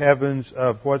into the heavens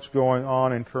of what's going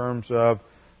on in terms of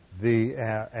the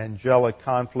angelic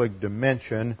conflict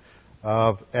dimension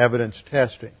of evidence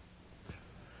testing.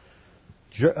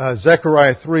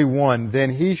 Zechariah 3:1. Then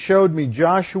he showed me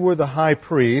Joshua the high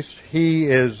priest. He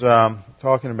is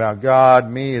talking about God.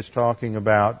 Me is talking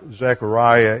about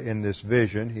Zechariah in this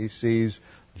vision. He sees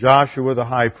Joshua the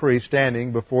high priest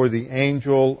standing before the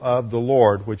angel of the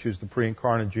Lord, which is the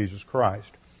pre-incarnate Jesus Christ.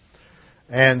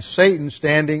 And Satan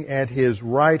standing at his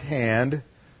right hand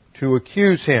to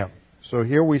accuse him. So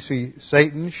here we see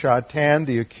Satan, Shaitan,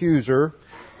 the accuser,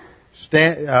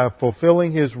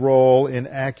 fulfilling his role in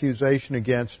accusation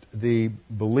against the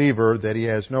believer that he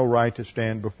has no right to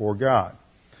stand before God.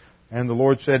 And the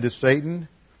Lord said to Satan,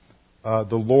 the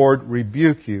Lord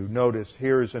rebuke you. Notice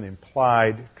here is an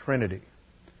implied trinity.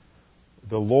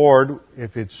 The Lord,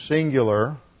 if it's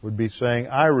singular, would be saying,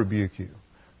 I rebuke you.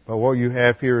 But what you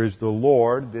have here is the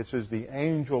Lord. This is the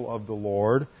angel of the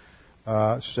Lord,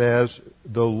 says,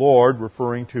 the Lord,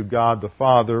 referring to God the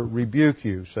Father, rebuke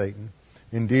you, Satan.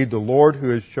 Indeed, the Lord who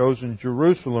has chosen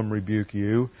Jerusalem rebuke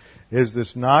you. Is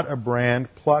this not a brand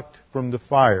plucked from the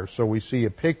fire? So we see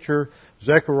a picture.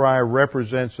 Zechariah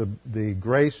represents the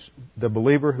grace, the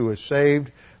believer who is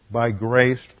saved by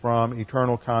grace from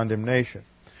eternal condemnation.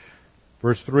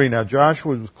 Verse 3, now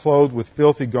Joshua was clothed with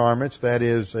filthy garments. That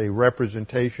is a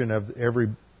representation of every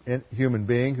human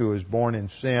being who is born in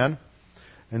sin.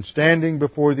 And standing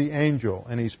before the angel.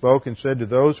 And he spoke and said to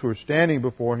those who were standing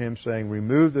before him, saying,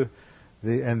 remove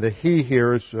and the he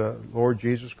here is Lord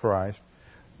Jesus Christ.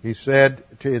 He said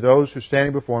to those who are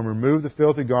standing before him, remove the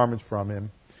filthy garments from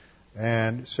him.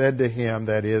 And said to him,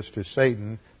 that is to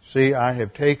Satan, see, I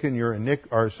have taken your iniquity,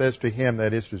 or says to him,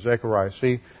 that is to Zechariah,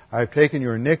 see, I have taken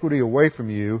your iniquity away from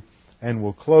you and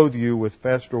will clothe you with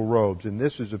festal robes. And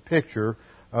this is a picture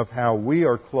of how we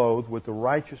are clothed with the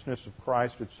righteousness of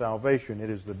Christ at salvation. It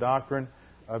is the doctrine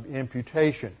of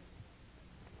imputation.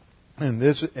 And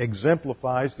this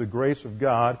exemplifies the grace of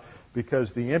God,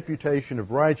 because the imputation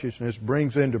of righteousness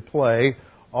brings into play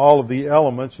all of the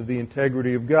elements of the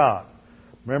integrity of God.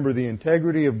 Remember, the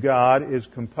integrity of God is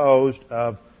composed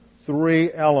of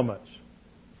three elements,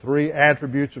 three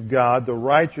attributes of God. The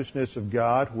righteousness of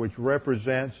God, which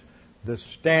represents the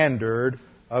standard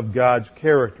of God's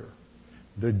character.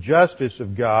 The justice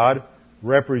of God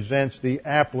represents the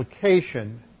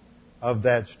application of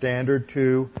that standard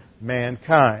to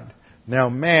mankind. Now,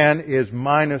 man is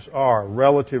minus our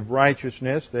relative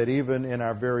righteousness, that even in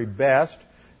our very best,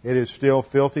 it is still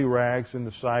filthy rags in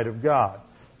the sight of God.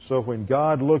 So when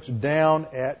God looks down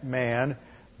at man,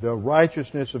 the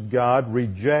righteousness of God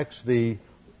rejects the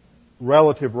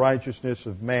relative righteousness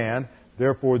of man.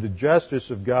 Therefore, the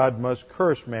justice of God must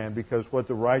curse man, because what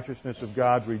the righteousness of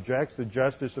God rejects, the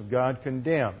justice of God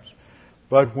condemns.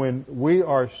 But when we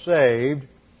are saved,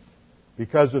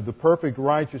 because of the perfect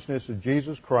righteousness of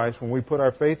Jesus Christ, when we put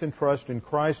our faith and trust in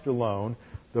Christ alone,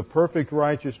 the perfect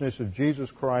righteousness of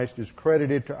Jesus Christ is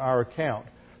credited to our account.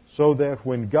 So that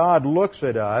when God looks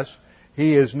at us,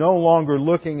 He is no longer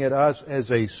looking at us as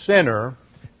a sinner.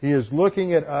 He is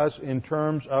looking at us in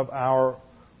terms of our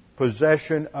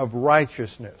possession of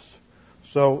righteousness.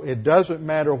 So it doesn't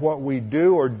matter what we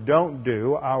do or don't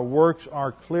do. Our works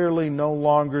are clearly no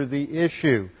longer the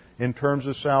issue in terms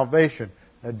of salvation.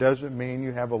 That doesn't mean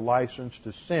you have a license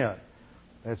to sin.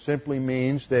 That simply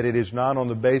means that it is not on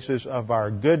the basis of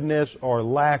our goodness or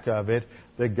lack of it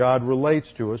that God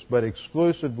relates to us, but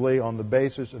exclusively on the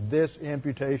basis of this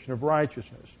imputation of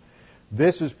righteousness.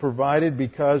 This is provided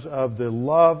because of the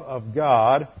love of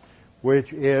God,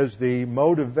 which is the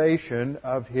motivation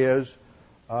of His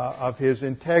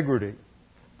integrity.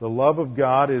 The love of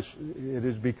God it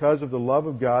is because of the love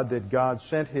of God that God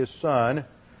sent His Son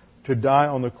to die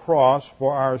on the cross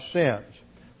for our sins.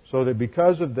 So that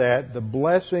because of that, the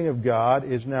blessing of God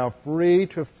is now free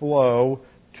to flow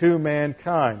to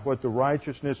mankind. What the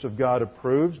righteousness of God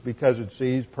approves, because it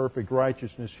sees perfect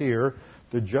righteousness here,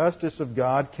 the justice of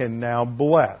God can now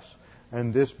bless.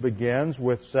 And this begins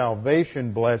with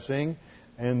salvation blessing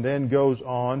and then goes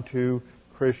on to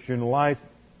Christian life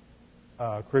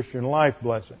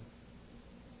blessing.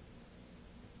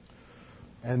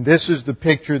 And this is the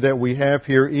picture that we have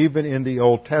here even in the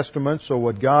Old Testament. So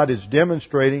what God is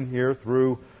demonstrating here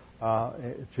through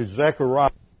to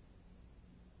Zechariah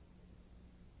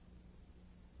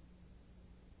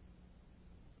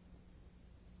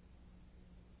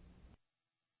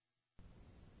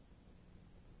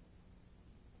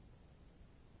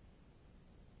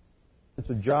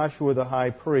to Joshua the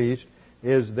high priest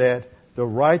is that the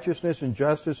righteousness and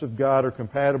justice of God are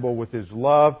compatible with His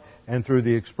love, and through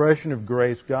the expression of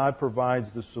grace, God provides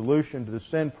the solution to the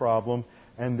sin problem,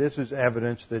 and this is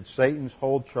evidence that Satan's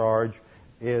whole charge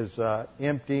is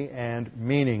empty and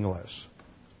meaningless.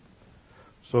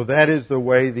 So that is the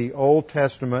way the Old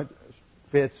Testament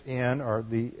fits in, or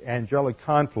the angelic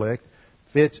conflict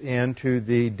fits into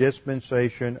the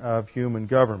dispensation of human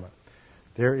government.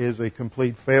 There is a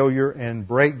complete failure and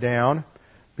breakdown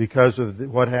because of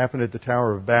what happened at the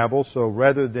Tower of Babel. So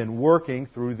rather than working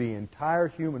through the entire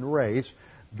human race,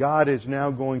 God is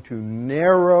now going to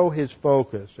narrow His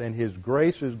focus, and His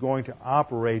grace is going to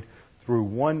operate through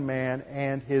one man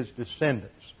and his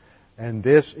descendants. And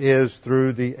this is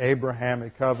through the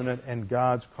Abrahamic covenant and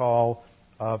God's call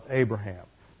of Abraham.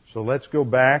 So let's go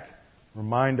back,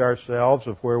 remind ourselves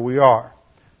of where we are.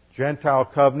 Gentile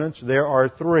covenants, there are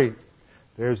three.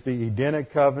 There's the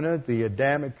Edenic covenant, the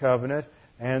Adamic covenant,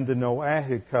 and the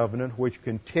Noahic covenant, which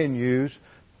continues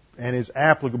and is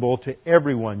applicable to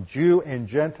everyone. Jew and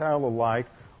Gentile alike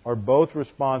are both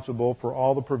responsible for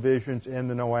all the provisions in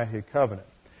the Noahic covenant.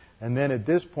 And then at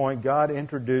this point, God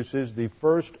introduces the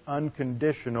first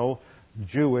unconditional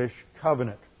Jewish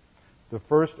covenant. The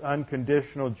first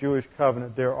unconditional Jewish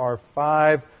covenant. There are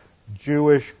 5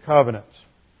 Jewish covenants.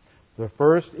 The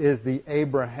first is the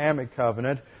Abrahamic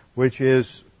covenant, which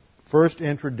is first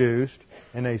introduced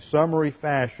in a summary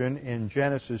fashion in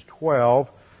Genesis 12,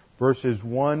 verses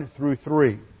 1 through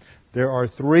 3. There are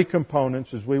 3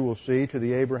 components, as we will see, to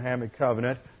the Abrahamic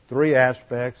covenant. 3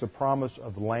 aspects: a promise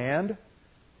of land,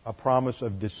 a promise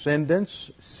of descendants,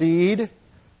 seed,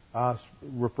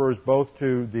 refers both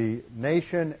to the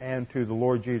nation and to the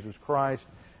Lord Jesus Christ,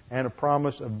 and a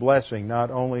promise of blessing, not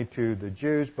only to the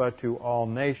Jews, but to all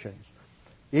nations.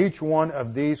 Each one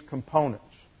of these components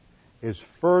is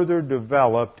further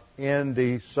developed in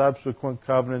the subsequent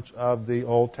covenants of the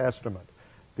Old Testament.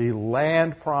 The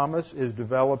land promise is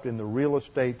developed in the real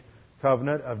estate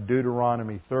covenant of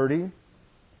Deuteronomy 30.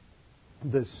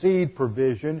 The seed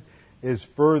provision is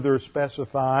further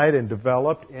specified and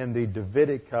developed in the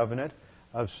Davidic covenant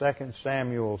of 2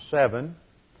 Samuel 7.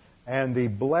 And the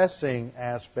blessing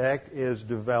aspect is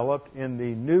developed in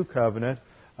the new covenant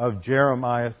of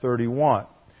Jeremiah 31.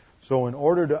 So in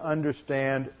order to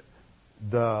understand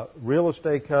the real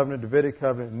estate covenant, Davidic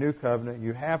covenant, new covenant,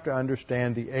 you have to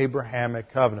understand the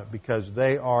Abrahamic covenant, because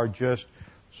they are just,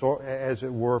 as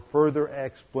it were, further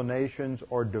explanations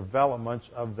or developments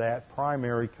of that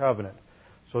primary covenant.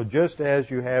 So just as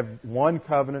you have one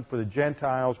covenant for the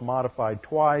Gentiles modified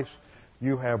twice,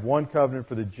 you have one covenant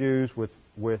for the Jews with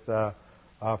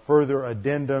further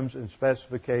addendums and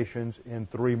specifications in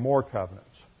 3 more covenants.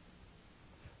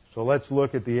 So let's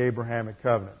look at the Abrahamic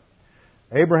covenant.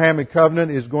 Abrahamic covenant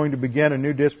is going to begin a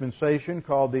new dispensation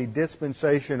called the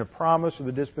dispensation of promise, or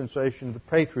the dispensation of the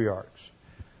patriarchs.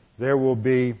 There will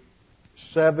be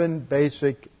 7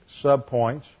 basic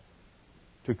subpoints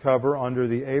to cover under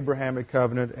the Abrahamic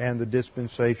covenant and the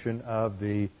dispensation of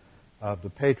the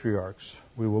patriarchs.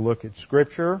 We will look at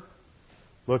Scripture,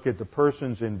 look at the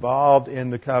persons involved in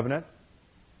the covenant,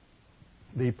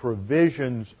 the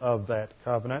provisions of that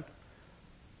covenant,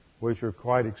 which are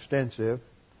quite extensive,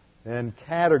 and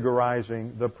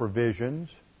categorizing the provisions,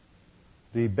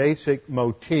 the basic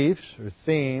motifs or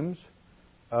themes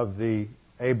of the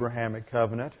Abrahamic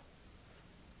covenant,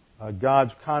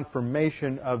 God's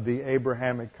confirmation of the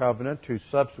Abrahamic covenant to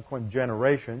subsequent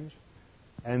generations,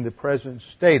 and the present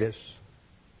status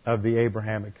of the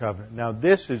Abrahamic covenant. Now,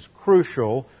 this is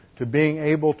crucial to being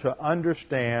able to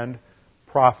understand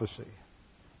prophecy.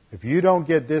 If you don't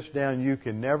get this down, you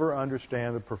can never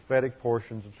understand the prophetic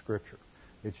portions of Scripture.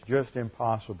 It's just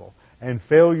impossible. And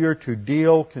failure to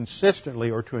deal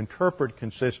consistently or to interpret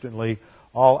consistently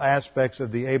all aspects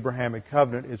of the Abrahamic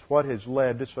covenant is what has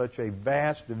led to such a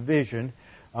vast division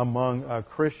among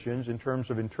Christians in terms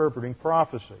of interpreting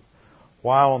prophecy.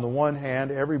 While on the one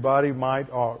hand, everybody might,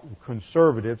 or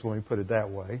conservatives, let me put it that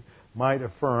way, might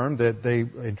affirm that they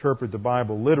interpret the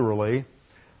Bible literally,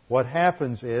 what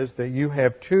happens is that you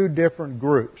have two different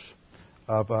groups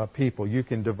of people. You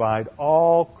can divide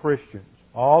all Christians,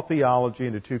 all theology,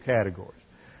 into two categories.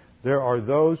 There are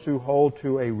those who hold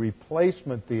to a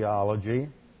replacement theology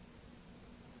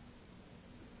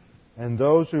and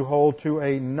those who hold to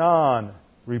a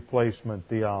non-replacement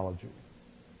theology.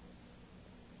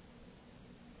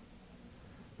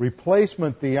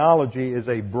 Replacement theology is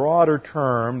a broader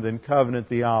term than covenant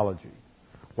theology.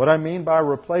 What I mean by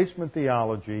replacement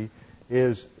theology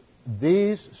is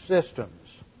these systems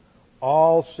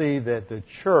all see that the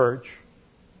church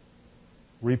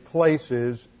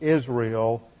replaces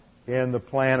Israel in the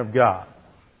plan of God.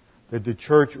 That the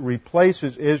church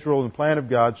replaces Israel in the plan of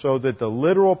God so that the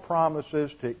literal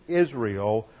promises to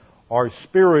Israel are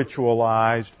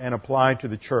spiritualized and applied to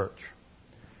the church.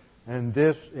 And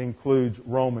this includes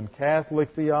Roman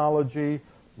Catholic theology,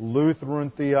 Lutheran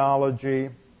theology,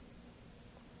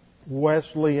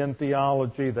 Wesleyan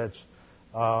theology, that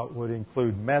would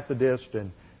include Methodist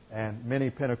and many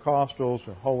Pentecostals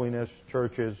and holiness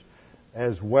churches,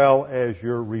 as well as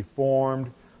your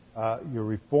Reformed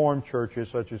churches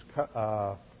such as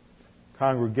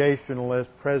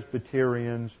Congregationalists,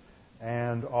 Presbyterians,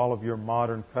 and all of your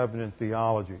modern covenant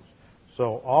theologies.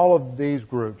 So all of these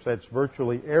groups, that's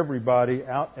virtually everybody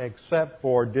out except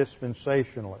for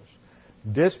dispensationalists.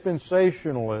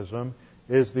 Dispensationalism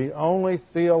is the only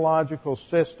theological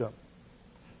system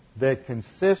that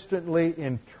consistently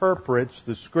interprets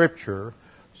the Scripture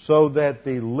so that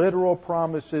the literal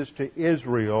promises to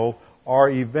Israel are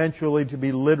eventually to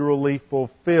be literally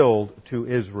fulfilled to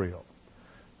Israel.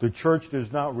 The church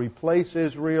does not replace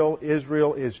Israel.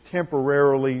 Israel is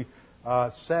temporarily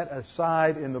set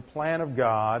aside in the plan of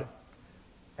God,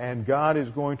 and God is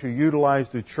going to utilize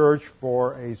the church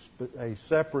for a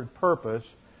separate purpose,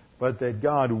 but that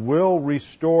God will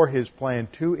restore His plan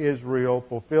to Israel,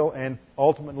 fulfill and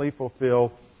ultimately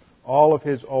fulfill all of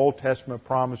His Old Testament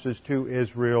promises to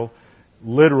Israel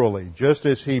literally. Just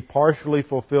as He partially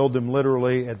fulfilled them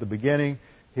literally at the beginning,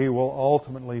 He will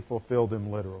ultimately fulfill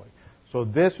them literally. So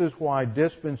this is why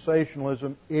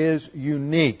dispensationalism is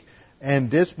unique.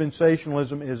 And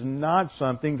dispensationalism is not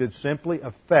something that simply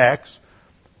affects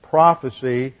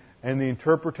prophecy and the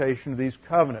interpretation of these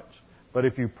covenants. But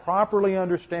if you properly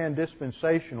understand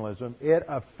dispensationalism, it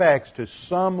affects to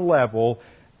some level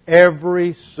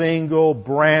every single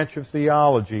branch of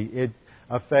theology. It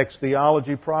affects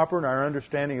theology proper and our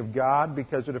understanding of God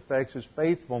because it affects His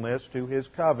faithfulness to His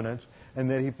covenants and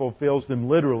that He fulfills them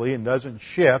literally and doesn't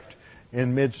shift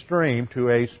in midstream to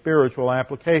a spiritual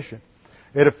application.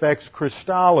 It affects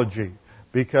Christology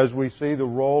because we see the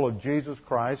role of Jesus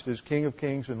Christ as King of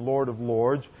Kings and Lord of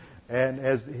Lords, and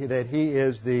that He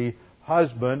is the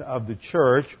husband of the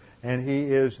church and He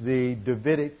is the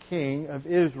Davidic king of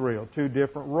Israel, two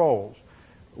different roles.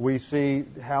 We see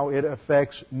how it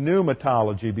affects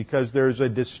pneumatology because there's a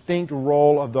distinct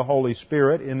role of the Holy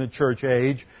Spirit in the church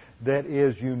age that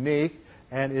is unique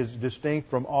and is distinct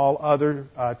from all other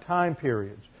time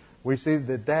periods. We see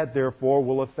that therefore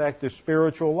will affect the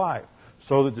spiritual life,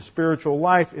 so that the spiritual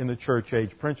life in the church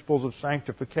age, principles of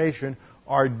sanctification,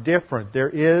 are different. There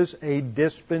is a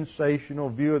dispensational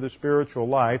view of the spiritual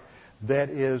life that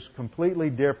is completely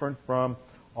different from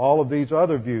all of these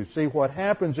other views. See, what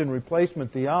happens in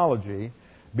replacement theology,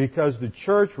 because the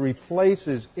church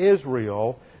replaces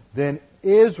Israel, then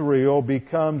Israel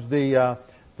becomes the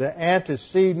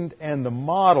antecedent and the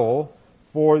model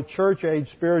for church age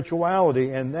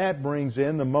spirituality, and that brings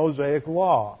in the Mosaic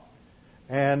Law.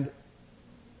 And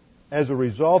as a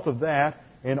result of that,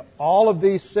 in all of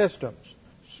these systems,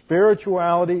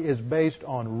 spirituality is based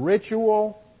on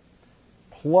ritual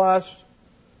plus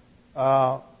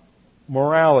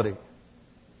morality.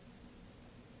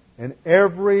 In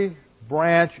every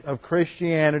branch of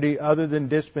Christianity other than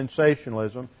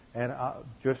dispensationalism, and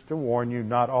just to warn you,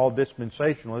 not all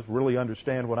dispensationalists really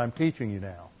understand what I'm teaching you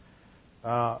now.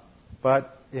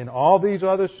 But in all these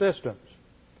other systems,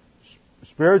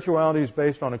 spirituality is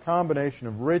based on a combination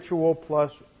of ritual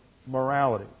plus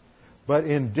morality. But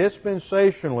in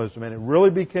dispensationalism, and it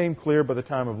really became clear by the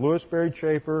time of Louis Berry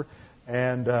Chafer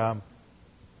and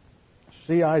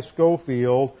C.I.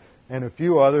 Scofield and a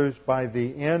few others, by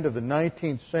the end of the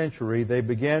 19th century, they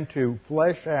began to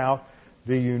flesh out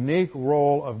the unique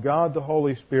role of God the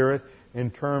Holy Spirit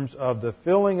in terms of the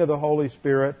filling of the Holy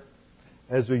Spirit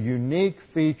as a unique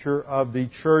feature of the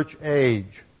church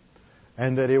age.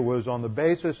 And that it was on the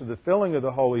basis of the filling of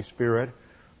the Holy Spirit,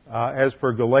 as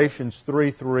per Galatians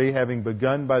 3:3, having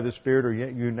begun by the Spirit, or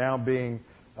yet you now being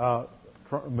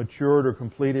matured or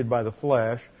completed by the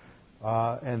flesh,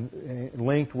 and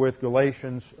linked with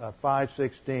Galatians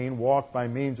 5:16, walk by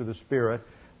means of the Spirit,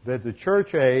 that the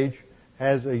church age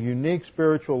has a unique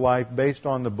spiritual life based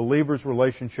on the believer's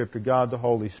relationship to God the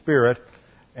Holy Spirit,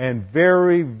 and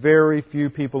very, very few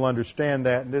people understand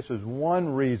that, and this is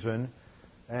one reason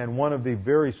and one of the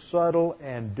very subtle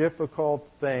and difficult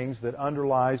things that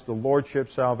underlies the Lordship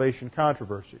salvation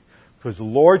controversy. Because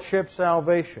Lordship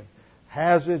salvation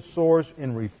has its source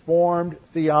in Reformed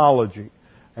theology,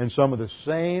 and some of the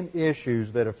same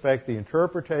issues that affect the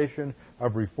interpretation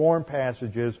of Reformed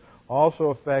passages also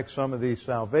affect some of these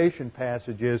salvation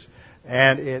passages.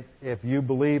 And if you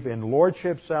believe in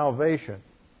Lordship salvation,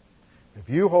 if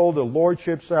you hold a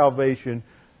Lordship salvation,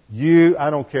 I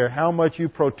don't care how much you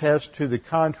protest to the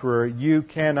contrary, you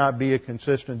cannot be a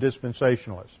consistent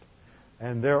dispensationalist.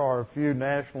 And there are a few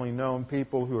nationally known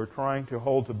people who are trying to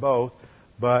hold to both,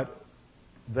 but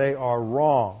they are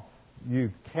wrong.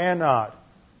 You cannot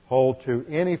hold to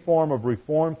any form of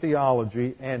Reformed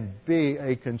theology and be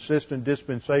a consistent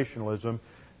dispensationalism,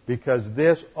 because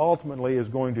this ultimately is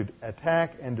going to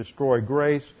attack and destroy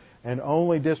grace, and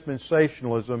only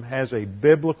dispensationalism has a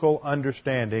biblical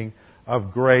understanding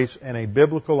of grace and a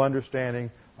biblical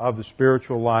understanding of the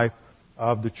spiritual life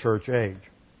of the church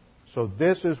age. So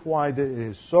this is why it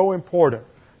is so important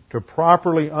to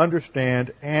properly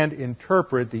understand and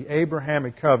interpret the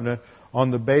Abrahamic covenant on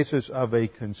the basis of a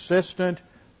consistent,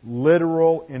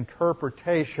 literal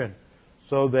interpretation,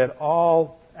 so that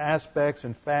all aspects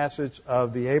and facets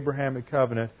of the Abrahamic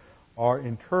covenant are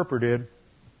interpreted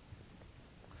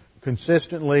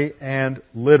consistently and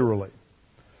literally.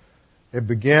 It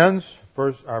begins,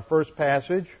 our first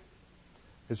passage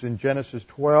is in Genesis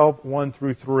 12:1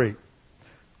 through 3.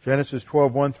 Genesis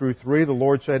 12:1 through 3, the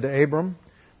Lord said to Abram,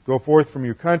 "Go forth from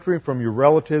your country, from your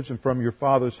relatives, and from your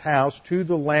father's house to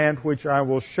the land which I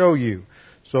will show you."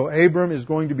 So Abram is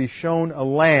going to be shown a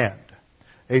land,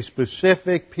 a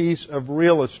specific piece of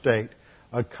real estate,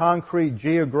 a concrete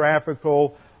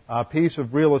geographical piece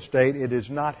of real estate. It is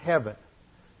not heaven.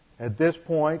 At this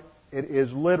point, it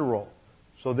is literal.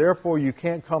 So therefore, you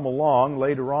can't come along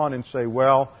later on and say,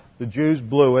 well, the Jews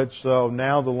blew it, so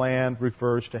now the land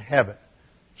refers to heaven.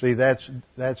 See,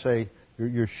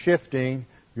 you're shifting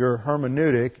your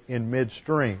hermeneutic in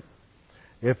midstream.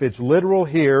 If it's literal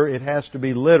here, it has to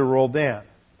be literal then.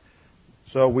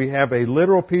 So we have a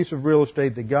literal piece of real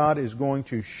estate that God is going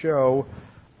to show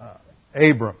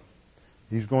Abram.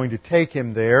 He's going to take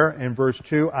him there. In verse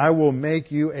 2, "I will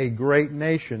make you a great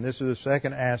nation." This is the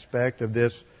second aspect of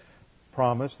this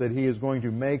promise, that he is going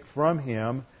to make from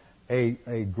him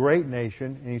a great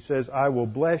nation. And he says, "I will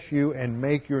bless you and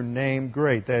make your name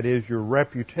great." That is, your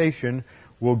reputation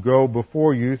will go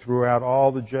before you throughout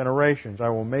all the generations. "I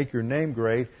will make your name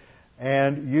great,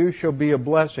 and you shall be a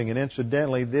blessing." And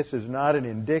incidentally, this is not an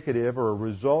indicative or a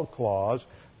result clause,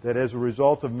 that as a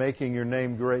result of making your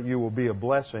name great, you will be a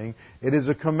blessing. It is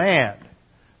a command.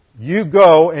 You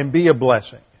go and be a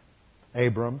blessing,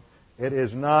 Abram. It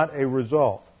is not a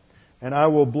result. "And I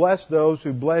will bless those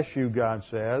who bless you," God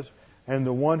says, "and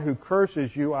the one who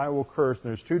curses you I will curse." And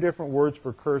there's two different words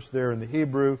for curse there in the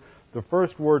Hebrew. The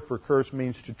first word for curse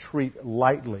means to treat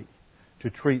lightly. To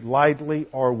treat lightly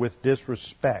or with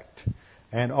disrespect.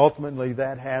 And ultimately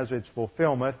that has its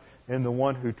fulfillment in the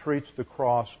one who treats the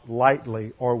cross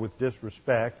lightly or with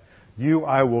disrespect. "You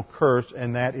I will curse,"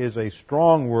 and that is a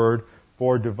strong word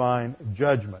for divine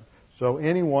judgment. So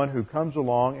anyone who comes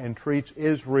along and treats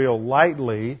Israel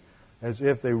lightly, as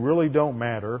if they really don't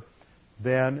matter,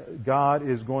 then God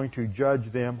is going to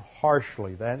judge them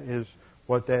harshly. That is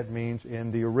what that means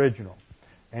in the original.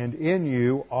 "And in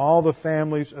you all the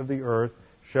families of the earth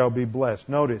shall be blessed."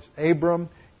 Notice, Abram,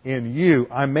 in you,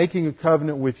 I'm making a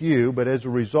covenant with you, but as a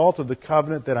result of the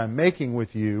covenant that I'm making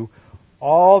with you,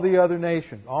 all the other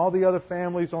nations, all the other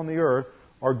families on the earth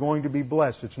are going to be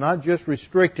blessed. It's not just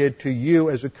restricted to you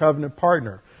as a covenant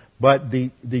partner, but the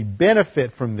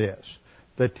benefit from this,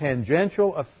 the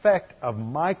tangential effect of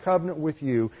my covenant with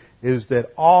you, is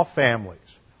that all families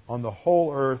on the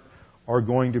whole earth are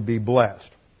going to be blessed.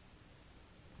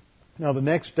 Now the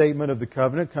next statement of the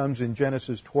covenant comes in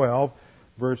Genesis 12,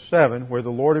 verse 7, where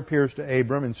the Lord appears to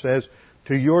Abram and says,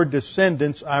 "To your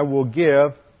descendants I will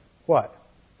give," what?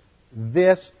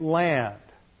 "This land."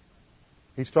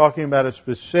 He's talking about a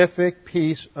specific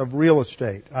piece of real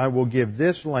estate. I will give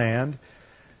this land.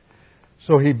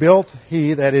 So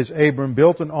that is Abram,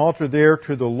 built an altar there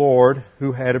to the Lord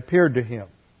who had appeared to him.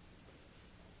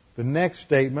 The next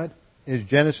statement is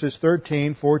Genesis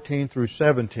 13:14 through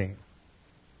 17.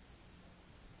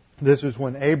 This is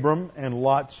when Abram and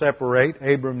Lot separate.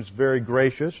 Abram's very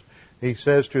gracious. He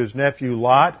says to his nephew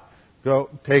Lot, go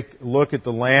take a look at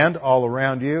the land all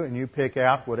around you, and you pick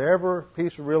out whatever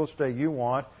piece of real estate you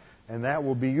want, and that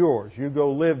will be yours. You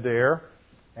go live there,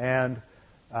 and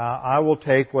I will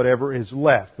take whatever is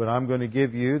left. But I'm going to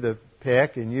give you the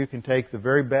pick, and you can take the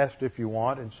very best if you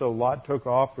want. And so Lot took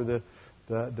off for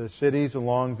the cities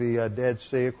along the Dead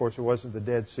Sea. Of course, it wasn't the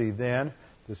Dead Sea then.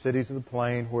 The cities of the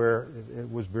plain where it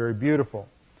was very beautiful.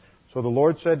 So the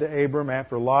Lord said to Abram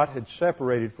after Lot had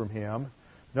separated from him,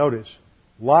 notice,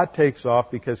 Lot takes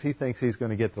off because he thinks he's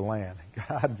going to get the land.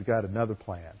 God's got another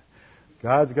plan.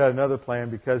 God's got another plan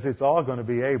because it's all going to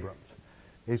be Abram's.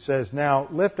 He says, now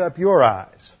lift up your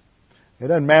eyes. It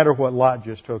doesn't matter what Lot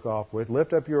just took off with.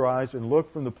 Lift up your eyes and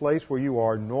look from the place where you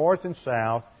are, north and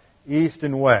south, east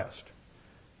and west.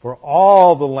 For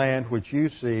all the land which you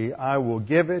see, I will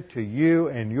give it to you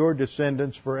and your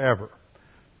descendants forever.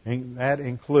 And that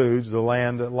includes the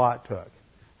land that Lot took.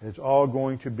 It's all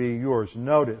going to be yours.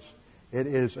 Notice, it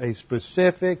is a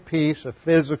specific piece of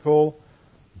physical,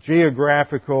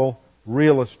 geographical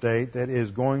real estate that is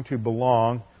going to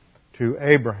belong to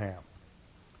Abraham.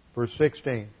 Verse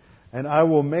 16, and I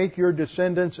will make your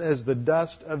descendants as the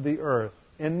dust of the earth,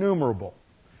 innumerable,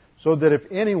 so that if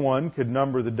anyone could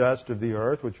number the dust of the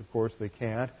earth, which of course they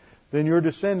can't, then your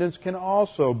descendants can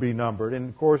also be numbered. And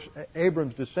of course,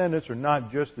 Abram's descendants are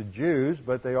not just the Jews,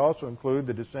 but they also include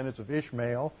the descendants of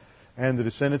Ishmael and the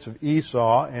descendants of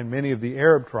Esau, and many of the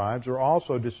Arab tribes are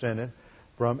also descended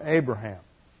from Abraham.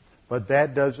 But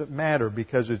that doesn't matter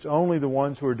because it's only the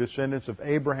ones who are descendants of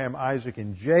Abraham, Isaac,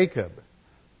 and Jacob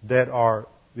that are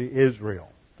the Israel,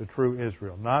 the true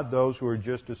Israel, not those who are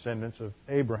just descendants of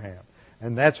Abraham.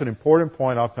 And that's an important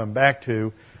point I'll come back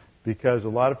to because a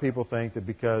lot of people think that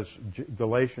because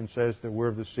Galatians says that we're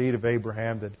of the seed of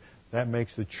Abraham, that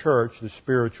makes the church the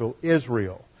spiritual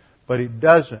Israel. But it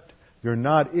doesn't. You're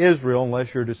not Israel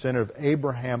unless you're a descendant of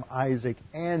Abraham, Isaac,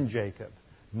 and Jacob,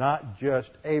 not just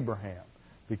Abraham.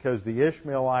 Because the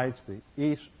Ishmaelites,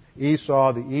 the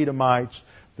Esau, the Edomites,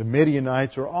 the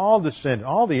Midianites are all descended.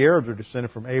 All the Arabs are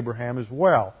descended from Abraham as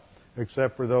well,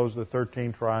 except for those, the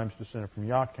 13 tribes descended from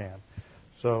Yoktan.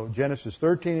 So Genesis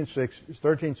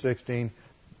 13:16,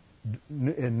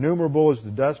 innumerable is the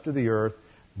dust of the earth.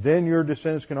 Then your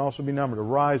descendants can also be numbered.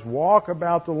 Arise, walk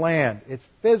about the land. It's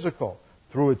physical,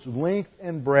 through its length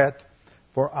and breadth,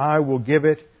 for I will give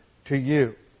it to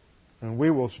you. And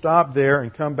we will stop there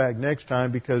and come back next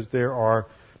time because there are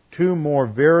two more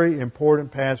very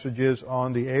important passages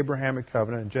on the Abrahamic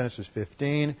covenant in Genesis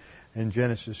 15 and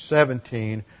Genesis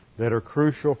 17 that are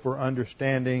crucial for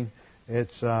understanding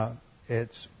its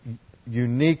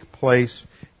unique place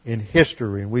in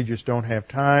history. And we just don't have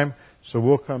time, so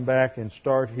we'll come back and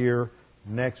start here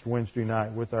next Wednesday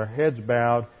night with our heads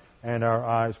bowed and our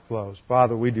eyes closed.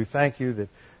 Father, we do thank you that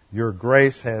your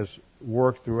grace has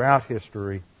worked throughout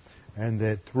history and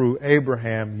that through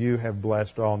Abraham you have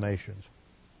blessed all nations.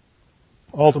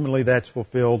 Ultimately, that's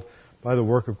fulfilled by the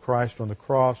work of Christ on the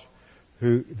cross,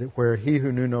 where he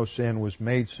who knew no sin was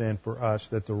made sin for us,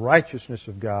 that the righteousness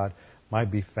of God might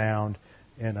be found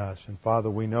in us. And Father,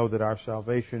 we know that our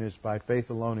salvation is by faith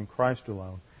alone in Christ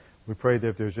alone. We pray that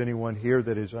if there's anyone here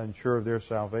that is unsure of their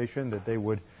salvation, that they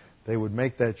would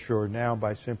make that sure now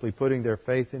by simply putting their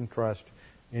faith and trust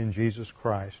in Jesus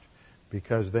Christ,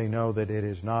 because they know that it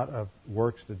is not of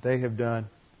works that they have done,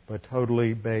 but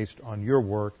totally based on your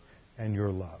work and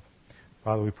your love.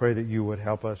 Father, we pray that you would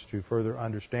help us to further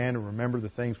understand and remember the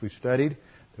things we studied,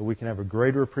 that we can have a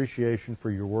greater appreciation for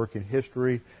your work in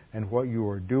history and what you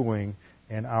are doing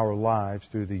in our lives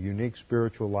through the unique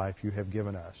spiritual life you have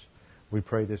given us. We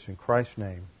pray this in Christ's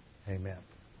name. Amen.